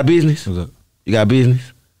 You got a business? What's up? You got a business?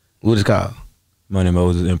 What is it called? Money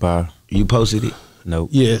Moses Empire. You posted it?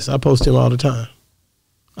 Nope. Yes, I post him all the time.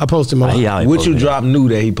 I post him all. He always What you posting it. drop new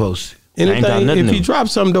that he posted? I ain't got Anything. nothing If he new. drop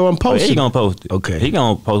something, though, I'm Oh, posting. he gonna post it. Okay. He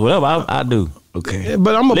gonna post whatever I do. Okay. Yeah,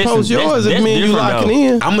 but I'm gonna Listen, post yours if that's me and you different, locking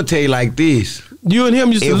though. in. I'm gonna tell you like this. You and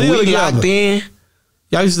him used to If live we together. locked in,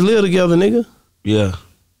 Y'all used to live together, nigga. yeah.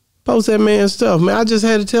 Post that man's stuff, man. I just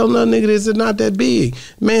had to tell another nigga this is not that big.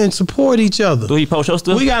 Man, support each other. Do he post your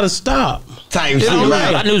stuff? We gotta stop. Type It shit, don't right?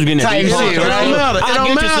 matter. I knew he was getting that. Type shit, It right? don't matter. It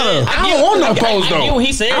don't matter. I don't want no post, though. I get what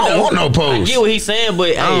he's saying, I don't want no post. I get what he's saying, but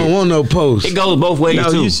I don't want no post. it goes both ways,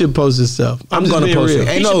 No, too. you should post this stuff. I'm just gonna being post real. it.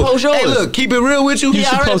 Hey, He no. should post yours. Hey, look, keep it real with you. He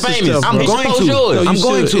should already post his famous. stuff, I'm bro. He should going post to. yours. No, I'm you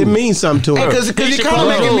going should. to. It means something to Hey, him. because He you should kind of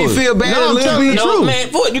post making me yours. feel bad No, a I'm little telling bit. you No, true.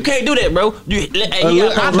 man, you can't do that, bro.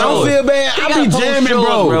 I don't feel bad. I be jamming,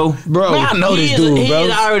 bro. Bro, Man, I know this dude, He bro.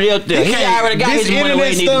 is already up there. He already got This his money where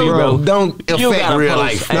he internet needs to be, stuff, bro. don't You affect gotta real post.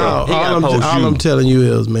 life. Hey, No, he gotta post all you. I'm telling you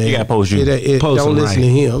is, man. He gotta post you. Post Don't him, listen right. to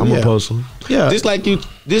him. I'm Yeah. gonna post him. Yeah. Just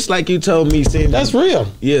like you told me, send. That's real.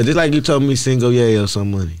 Yeah, just like you told me, send Go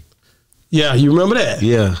some money. Yeah, you remember that?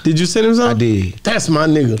 Yeah. Did you send him something? I did. That's my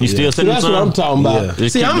nigga. You still See, sending that's some? what I'm talking about. Yeah.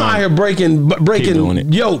 Just See, keep I'm doing out it. here doing breaking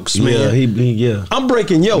it. yokes, Yeah, man. yeah. I'm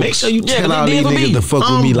breaking yokes. Make sure you Yeah, tell 'cause all he these did for niggas me. to fuck with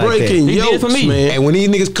I'm me like that. breaking He did yokes, for me. man. And when these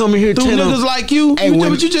niggas come in here, Two tell them, niggas like you, Hey, you know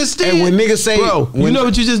when- what you just did? and when niggas say- bro, you when- know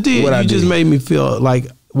what you just did? What I You just did? made me feel like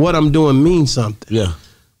what I'm doing means something. yeah,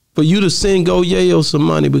 For you to send Go Yayo some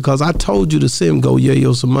money, because I told you to send Go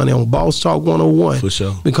Yayo some money on Boss Talk 101. For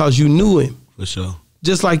sure. Because you knew him. for sure.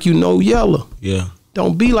 Just like you know Yella. Yeah,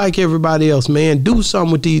 Don't be like everybody else, man. Do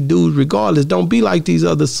something with these dudes regardless. Don't be like these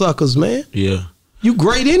other suckers, man. yeah. You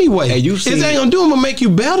great anyway. Hey, you It seen- ain't gonna do them, but make you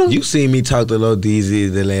better. You seen me talk to Lil DZ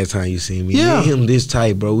the last time you seen me. Yeah. Me and him this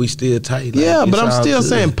tight, bro. We still tight. Like, yeah, but it's I'm all still good.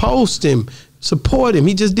 saying post him. Support him.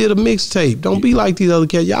 He just did a mixtape. Don't be like these other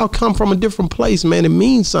cats. Y'all come from a different place, man. It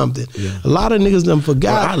means something. Yeah. A lot of niggas done Bro,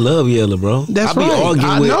 forgot. I love Yella, bro. That's I be right. arguing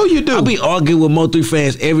I with, know you do. I be arguing with Mo3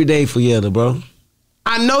 fans every day for Yella, bro.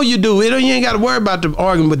 I know you do. You ain't got to worry about the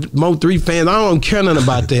arguing with Mo3 fans. I don't care nothing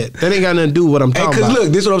about that. That ain't got nothing to do with what I'm Hey, talking cause about.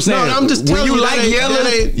 look, this is what I'm saying. No, I'm just telling when you that like ain't- Yella,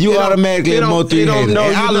 that ain't- you it don't- automatically it a don't- Mo3 it don't- hater. no,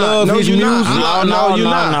 And you I not. love No, his you not. music. No, you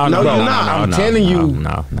not. No, you not. I'm telling you,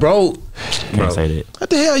 bro. Can't say that. What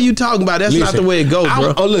the hell you talking about? That's not Listen, the way it goes,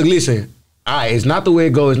 bro. Oh, look, listen. All right, it's not the way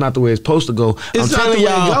it goes. It's not the way it's supposed to go. It's not telling the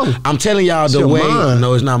way it y'all. go. I'm telling y'all It's the your way. mind.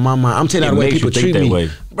 No, it's not my mind. I'm telling y'all It the way makes people you think treat that me. way.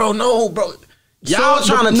 Bro, no, bro. Y'all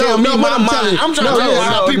So, trying to no, tell me no, my but I'm mind. telling you- I'm trying no, to tell you no,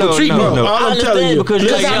 how no, people no, treat no, me. Bro, no. all I I'm telling understand you, because you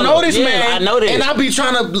Because like I know Yella. this Yeah, man, I know that. and I be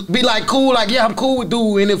trying to be like cool, like yeah, I'm cool with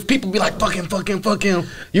dude. And if people be like fuck him,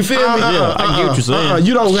 you feel me? Yeah, I get what you're saying.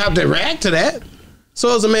 You don't have to react to that.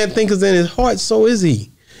 So as a man thinketh in his heart, so is he.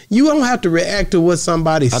 You don't have to react to what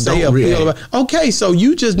somebody say don't or feel react. about. Okay, so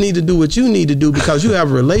you just need to do what you need to do because you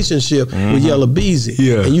have a relationship with Yella Beezy.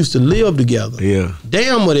 Yeah. And used to live together. Yeah.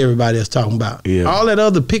 Damn what everybody else talking about. Yeah. All that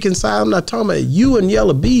other picking side, I'm not talking about. You and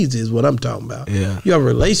Yella Beezy is what I'm talking about. Yeah. You have a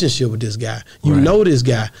relationship with this guy. You Right. know this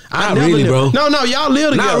guy. Not really, bro. No, y'all live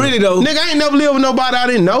together. Not really, though. Nigga, I ain't never lived with nobody I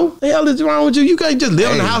didn't know. The hell is wrong with you? You can't just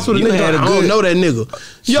live in the Hey, house with a you nigga. had a I don't good- know that nigga.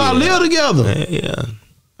 Y'all Shit. live together. Yeah.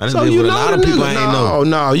 I done So lived you with a know lot the of people nigga. I ain't know.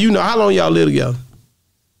 No, you know how long y'all live together?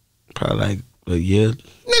 Probably like a year.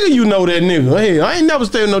 Nigga, you know that nigga. Hey, I ain't never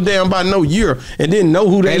stayed no damn about no year and didn't know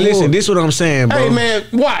who they Hey, was. listen, this what I'm saying, bro. Hey man,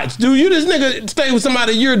 watch. Do you this nigga stay with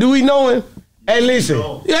somebody a year? Do we know him? Hey, listen.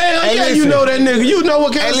 Yeah, Hey, yeah, you listen. know that nigga. You know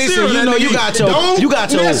what kind Hey, of listen, cereal you that know nigga you eat. got your- Don't you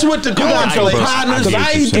got your- mess with the you got corn your flakes. partners. Cause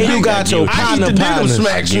I eat the You dick- got your I eat partner the diggum partners.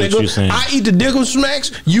 smacks, I get what you're nigga. saying. I eat the diggum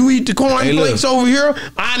smacks. You eat the corn Hey, look. flakes over here.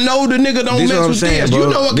 I know the nigga don't This mess what I'm with saying, this. bro.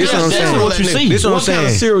 You know what This kind of what I'm cereal saying. that You nigga. see. This what I'm What kind of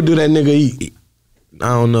saying. cereal do that nigga eat? I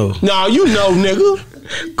don't know. No, you know, nigga.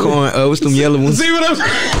 Corn, what's them yellow ones? See what I'm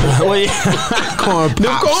saying? Well, yeah. Corn Them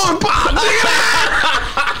pops. corn pop,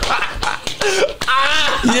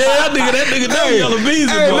 yeah, that nigga know Yella Beezy,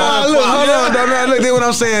 Hey, boy. nah, look, hold on, look, this what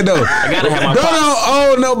I'm saying though. I gotta have my Don't pops.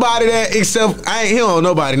 owe nobody that except he don't owe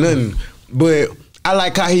nobody nothing. But I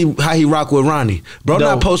like how he rock with Ronny. Bro, Dope,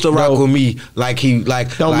 not supposed to rock dope. with me like he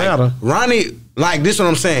like. Don't matter. Ronny, like this what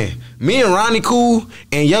I'm saying. Me and Ronny cool,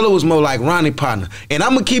 and Yella was more like Ronny partner. And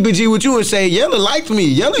I'm gonna keep it G with you and say Yella liked me.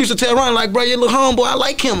 Yella used to tell Ronny like, bro, you little homeboy, I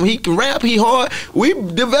like him. He can rap, he hard. We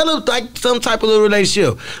developed like some type of little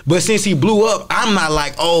relationship. But since he blew up, I'm not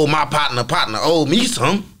like, oh, my partner, owe me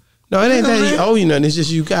some. No, it ain't You know what that I'm he saying? owe you nothing. It's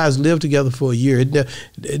just you guys lived together for a year.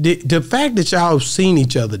 The fact that y'all seen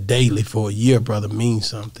each other daily for a year, brother, means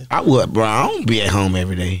something. I would, bro. I don't be at home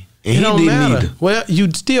every day. And It he don't didn't matter. either. Well,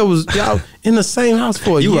 you still was y'all in the same house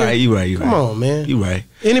for a You year. right, you right, you right. Come on, man. You right.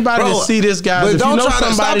 Anybody Bro, that see this guy, but if you don't know try to-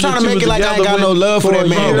 somebody stop trying that to you make was it like I ain't got together no love for a that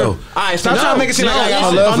man, year- though. All right, Stop trying to make it seem like I got no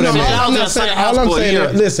listen, love for that man. I'm not saying. All I'm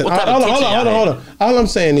saying. Listen. What type of Hold kitchen y'all on. All I'm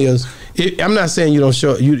saying is, I'm not saying you don't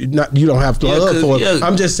show you don't have to love for him.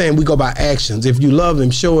 I'm just saying we go by actions. If you love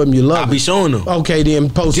him, show him you love him. I'll be showing him. Okay, then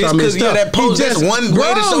post some of his stuff. That post, that's one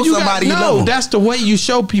way to show somebody you love him. That's the way you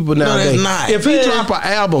show people nowadays. No, that's not. If he drop an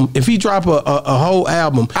album, if he drop a whole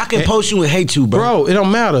album, I can post you and hate you, bro. It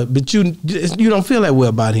don't matter. But you don't feel that way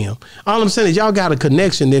about him. All I'm saying is y'all got a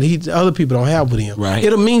connection that other people don't have with him. Right.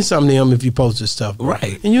 It'll mean something to him if you post this stuff. Bro.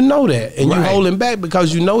 Right. And you know that, and you hold him back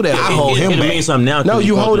because you know that. I hold him back. It means something now. No,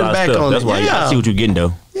 you hold him back on That's it. why I see what you're getting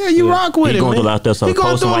though. Yeah, you rock with him. He going through a lot of stuff. So he going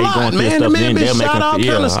post through him a while he lot, going through man. stuff. The man been They'll make shot all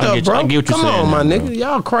kind of stuff, bro. I get what you're Come saying. on, my nigga.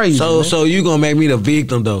 Y'all crazy. So you gonna make me the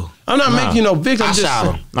victim though? I'm not making you no victim. I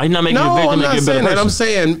shot him. You're not making no, you I'm not saying that. I'm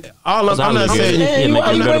saying I'm not saying.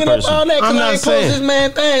 I'm not saying this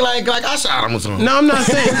man thing like I shot him or something. No, I'm not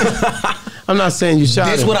saying. I'm not saying you shot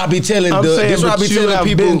him. This what I be telling. I'm saying, this what I be telling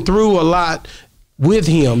people. Been through a lot with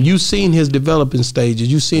him. You seen his developing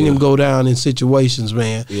stages. You seen him go down in situations,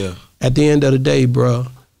 man. Yeah. At the end of the day, bro,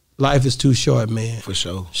 life is too short, man. For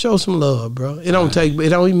sure. Show some love, bro. It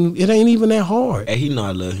ain't even that hard. Hey, he know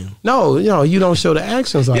I love him. No, you don't show the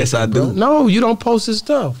actions like yes, that. I do. Bro. No, you don't post his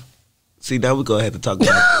stuff. See, now we gonna have to talk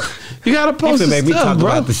about it. You gotta post his make stuff, me talk bro.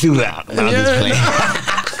 about the shootout. No, I'm just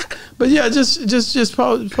playing. But yeah, just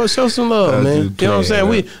post, show some love, man. You know what I'm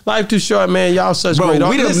saying? Bro. Life too short, man. Y'all such great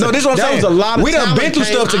artists. No, this is what I'm saying. Was a lot of we done been through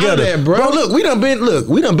stuff together, there, bro. Look, we done been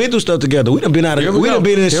through stuff together. We done been out of. We done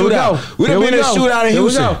been in a shootout. We done been in a shootout in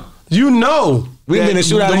Houston. You know. We done been in a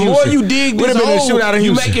shootout in Houston. The more you dig this hole,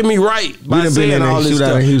 you making me right by saying all this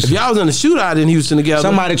stuff. If y'all was in a shootout in Houston together.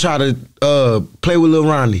 Somebody try to play with Lil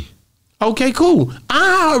Ronny. Okay, cool.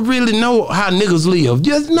 I really know how niggas live.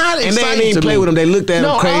 Just not exciting. And they didn't even play with him. They looked at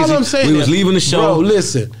him crazy. All I'm saying we was leaving the show. Bro,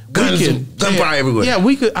 listen. Gunfire everywhere. Yeah,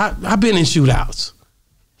 we could. I've been in shootouts.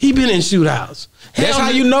 He been in shootouts. That's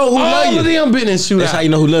how you know who love you. All of them been in shootouts. That's how you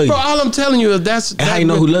know who love you. Bro, all I'm telling you is that's how you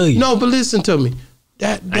know who love you. No, but listen to me.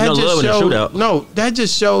 That just shows. No, that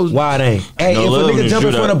just shows. Why it ain't? Hey, if a nigga jump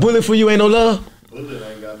in front of bullet for you, ain't no love.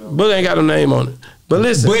 Bullet ain't got no name on it. But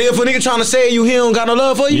listen. But if a nigga trying to say he don't got no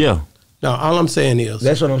love for you. Yeah. No, all I'm saying is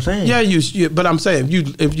that's what I'm saying. Yeah, but I'm saying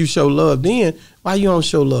if you show love then, why you don't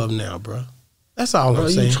show love now, bro? That's all I'm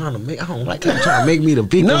saying. You trying to make? I don't like how you trying to make me the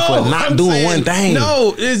victim for not doing one thing.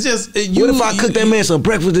 No, it's just what if I cooked that man some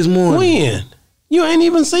breakfast this morning? When? You ain't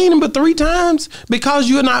even seen him but 3 times because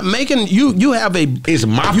you're not making you have a. It's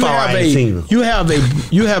my fault I ain't seen him.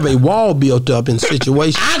 You have a wall built up in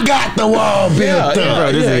situations. I got the wall built up.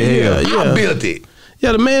 I built it.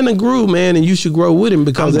 Yeah, the man that grew, man, and you should grow with him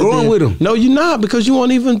because I'm growing with him. No, you're not because you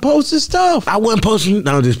won't even post his stuff. I wasn't posting.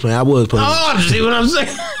 No, I'm just playing. I was posting. Oh, see what I'm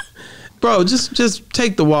saying? Bro, just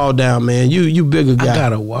take the wall down, man. You bigger guy. I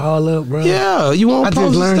got a wall up, bro. Yeah, you won't post I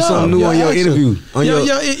just learned something new on your interview.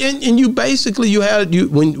 And you basically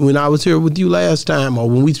when I was here with you last time or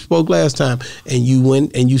when we spoke last time, and you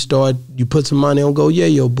went and you put some money on Go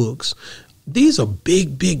Yayo books. These are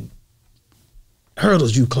big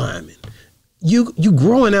hurdles you climbing. You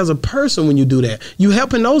growing as a person when you do that. You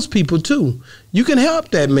helping those people too. You can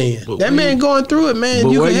help that man. But that man going through it,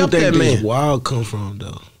 man. You can help that man. Where you think this wall come from,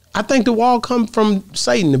 though? I think the wall come from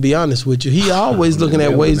Satan, to be honest with you. He always looking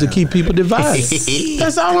at ways to keep people divided.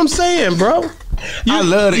 That's all I'm saying, bro. I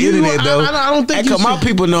love the internet, though. I don't think my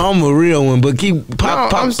people know I'm a real one, but keep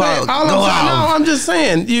pop. I'm just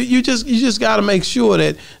saying, you just got to make sure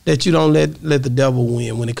that you don't let the devil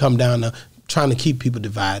win when it come down to trying to keep people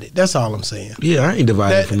divided. That's all I'm saying. Yeah, I ain't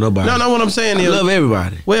divided from nobody. No, what I'm saying is, I love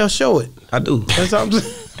everybody. Well, show it. I do. That's all I'm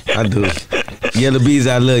saying. I do. Yella Beezy,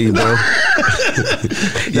 I love you, bro.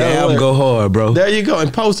 Yeah, I'm go hard, bro. There you go,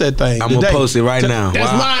 and post that thing. I'm gonna post it right now.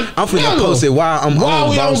 That's mine. I'm finna post it while I'm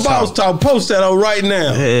on Boss Talk. Post that on right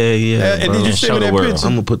now. Yeah, and did you send me that picture?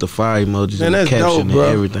 I'm gonna put the fire emojis and the dope, caption and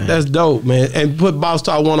everything. That's dope, man. And put Boss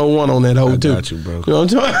Talk 101 on that hoe too. I got you, bro. You know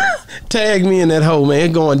what I'm talking? Tag me in that hoe, man.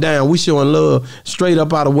 It going down. We showing love straight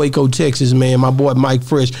up out of Waco, Texas, man. My boy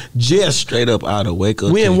MykFresh just straight up out of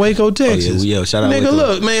Waco. We in Waco, Texas. Oh, yeah, shout out, nigga. Waco.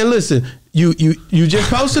 Look, man. Listen, you just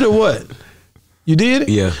posted or what? You did it?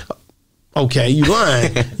 Yeah. Okay, you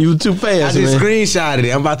lying. You too fast, I just man. screenshotted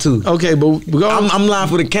it. I'm about to. Okay, but go. I'm live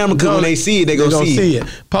for the camera because when they see it, they gonna see it.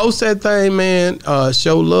 Post that thing, man.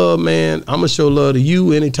 Show love, man. I'm gonna show love to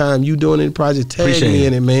you anytime you doing any project. Tag me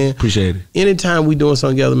in it, man. Appreciate it. Anytime we doing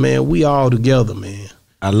something together, man, we all together, man.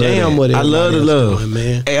 I love that. I love the love, doing,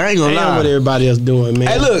 man. Hey, I ain't gonna lie. What everybody else doing, man.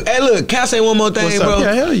 Hey, look. Can I say one more thing, What's bro? Up?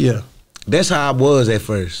 Yeah, hell yeah. That's how I was at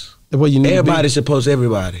first. What you need everybody should post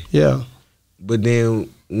everybody. Yeah. But then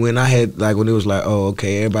when I had when it was like, oh,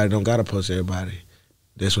 okay, everybody don't gotta post everybody.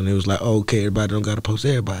 That's when it was like, oh, okay, everybody don't gotta post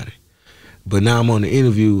everybody. But now I'm on the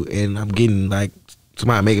interview and I'm getting like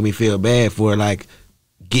somebody making me feel bad for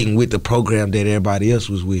getting with the program that everybody else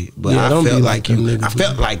was with. But Yeah, I don't felt be like like you. them niggas, I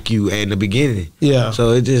felt like you in the beginning. Yeah.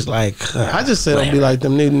 So it's just like I just said don't be like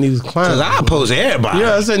them niggas clowns. cause I oppose everybody.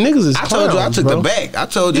 Yeah, I said niggas is I clowns, told you I took bro. the back. I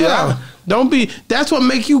told you Yeah. Don't be. That's what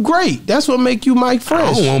make you great. That's what make you MykFresh.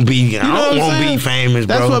 I don't want to be. You know I what don't I'm want to saying? be famous,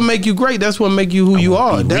 bro. That's what make you great. That's what make you who you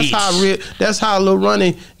are. wanna be That's how Lil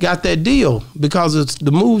Ronny got that deal, because it's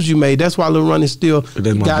the moves you made. That's why Lil Ronny still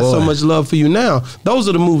That's my got boy. so much love for you now. Those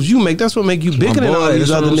are the moves you make. That's what make you bigger than boy. all these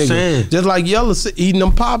That's what other I'm saying. niggas. Just like Yella eating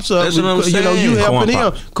them pops up. That's what I'm You know, saying. you helping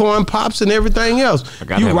Corn him corn pops and everything else.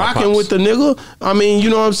 gotta You have my rocking pops. with the nigga. I mean,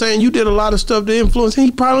 you know what I'm saying. You did a lot of stuff to influence him.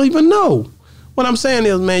 He probably don't even know. What I'm saying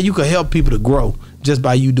is, man, you can help people to grow just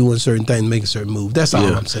by you doing certain things, making certain moves. That's all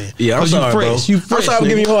I'm saying. Yeah, I'm 'Cause sorry, you fresh. bro. You fresh, I'm sorry for nigga.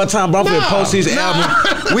 giving you a hard time, bro. I'm finna Nah, post his nah.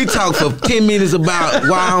 album. We talked for 10 minutes about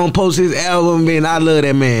why I don't post his album, man. I love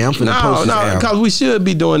that man. I'm finna post his album. because we should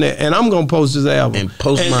be doing that, and I'm gonna post his album And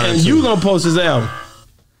post mine, and too. you gonna post his album.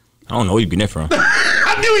 I don't know where you get that from.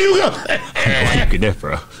 I knew you were gonna. Where you get that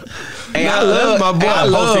from? Hey, Nah, I love that's my boy. I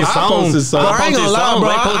love his I song. post his song. Bro, I ain't gonna lie,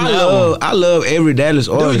 bro. I love every Dallas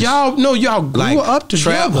artist. Dude, y'all grew like up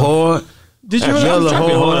together. Trap Hard. Did you Yella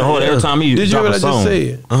ever? hard. Every time he Did you drop hear what a I song.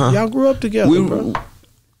 just said? Y'all grew up together, We, bro. all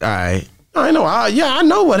right. I know. I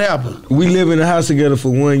know what happened. We live in the house together for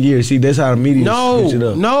 1 year. See, that's how the media switch it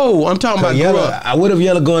up. No, I'm talking about grew Yella, up. I would have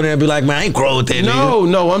Yella going there and be like, man, I ain't grow with that nigga.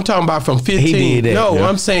 No, I'm talking about from 15. He did that, no, yeah.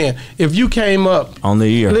 I'm saying if you came up On the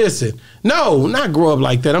year. Listen, no, not grow up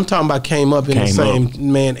like that. I'm talking about came up in the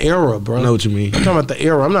same era, bro. I know what you mean. I'm talking about the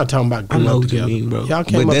era. I'm not talking about I grew know up what you together. mean, bro. Y'all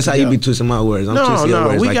came But up that's how together. you be twisting my words. I'm twisting your No,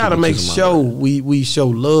 words we like you gotta be make twisting my sure words. we show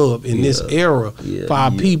love in this era Yeah, for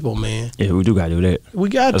our yeah. people, man. Yeah, we do gotta do that. We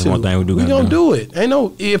got That's to. one thing we do We gotta gonna do. do it. Ain't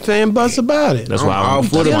no if and buts about it. That's I'm why all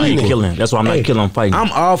for the that's why I ain't people. killing. That's why I'm Hey, not killing. I'm fighting.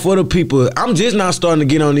 I'm all for the people. I'm just not starting to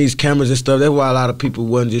get on these cameras and stuff. That's why a lot of people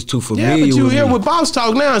wasn't just too Yeah, familiar but you with here me. with Boss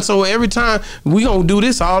Talk now, so every time we gonna do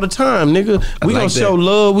this all the time, nigga. We like gonna that. show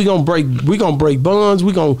love. We gonna break bonds.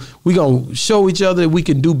 We gonna show each other that we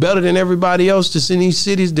can do better than everybody else that's in these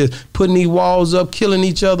cities that's putting these walls up, killing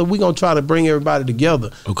each other. We gonna try to bring everybody together.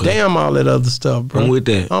 Okay. Damn all that other stuff, bro. I'm with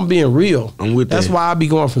that. I'm being real. I'm with That's that. why I be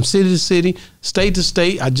going from city to city, state to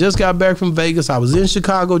state. I just got back from Vegas. I was in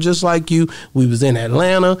Chicago just like you. We was in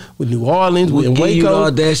Atlanta, with New Orleans, we in Give you the Waco.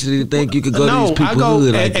 audacity to think you could go to these I people's go hood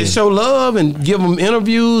and, like and that. show love and give them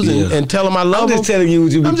interviews Yeah. and tell them I love I'm them. just telling you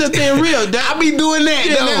what you be. I'm just being real. I be doing that,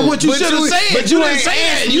 Yeah, though. that's what you But should have said. But you didn't ain't say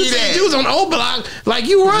that. asked You me said that. you was on O Block like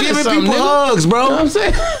you running Giving something, people nigga. hugs, bro. You know what I'm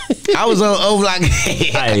saying? I was on O Block.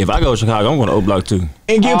 Hey, if I go to Chicago, I'm going to O Block too.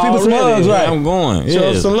 And give people some Already. hugs, Yeah, right? I'm going. Show Yeah.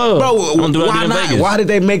 us some love. Bro, I'm doing why it in not? Vegas. Why did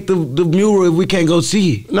they make the mural if we can't go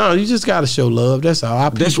see it? No, you just gotta show love. That's all. Our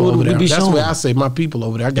That's people what over we there. be That's showing. where I say my people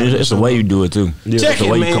over there. I got It's the way you do it too. Check It's the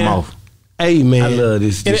it, way man. you come off. Hey man, I love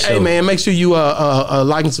this And, show. hey man, make sure you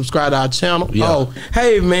like and subscribe to our channel. Yeah. Oh,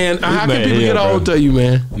 hey man, how can man people here, get a hold bro. of you,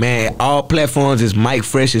 man? Man, all platforms is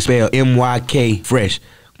MykFresh. It's spelled MYK Fresh.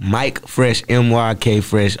 MykFresh, MYK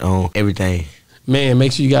Fresh on everything. Man,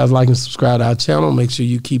 make sure you guys like and subscribe to our channel. Make sure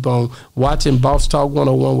you keep on watching Boss Talk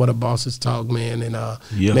 101, where the bosses talk, man. And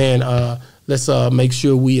Yeah. man, let's make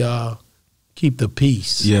sure we keep the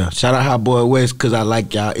peace. Yeah, shout out Hot Boy West because I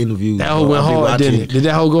like y'all interviews. That bro. hoe went I be hard, watching- didn't it? Did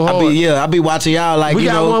that hoe go hard? I be watching y'all like we you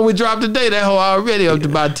got know. one we dropped today. That hoe already up to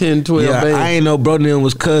about 10, 12 Yeah, bands. I ain't know bro them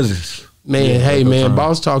was cousins. Man, Yeah, hey that's man, fine.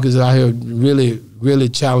 Boss Talk is out here really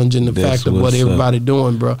challenging the That's fact of what what's everybody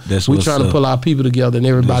doing, bro. That's We what's trying to up. pull our people together, and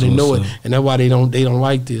everybody That's know what's it, up. and that's why they don't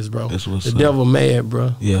like this, bro. That's what's the up. devil mad,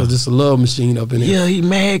 bro. Yeah. Because it's a love machine up in here. Yeah, he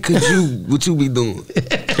mad cause what you be doing.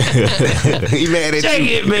 He mad at Check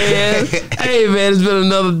you. it, man. Hey, man, it's been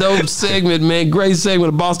another dope segment, man. Great segment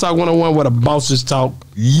of Boss Talk 101, where the bosses talk.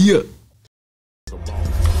 Yeah.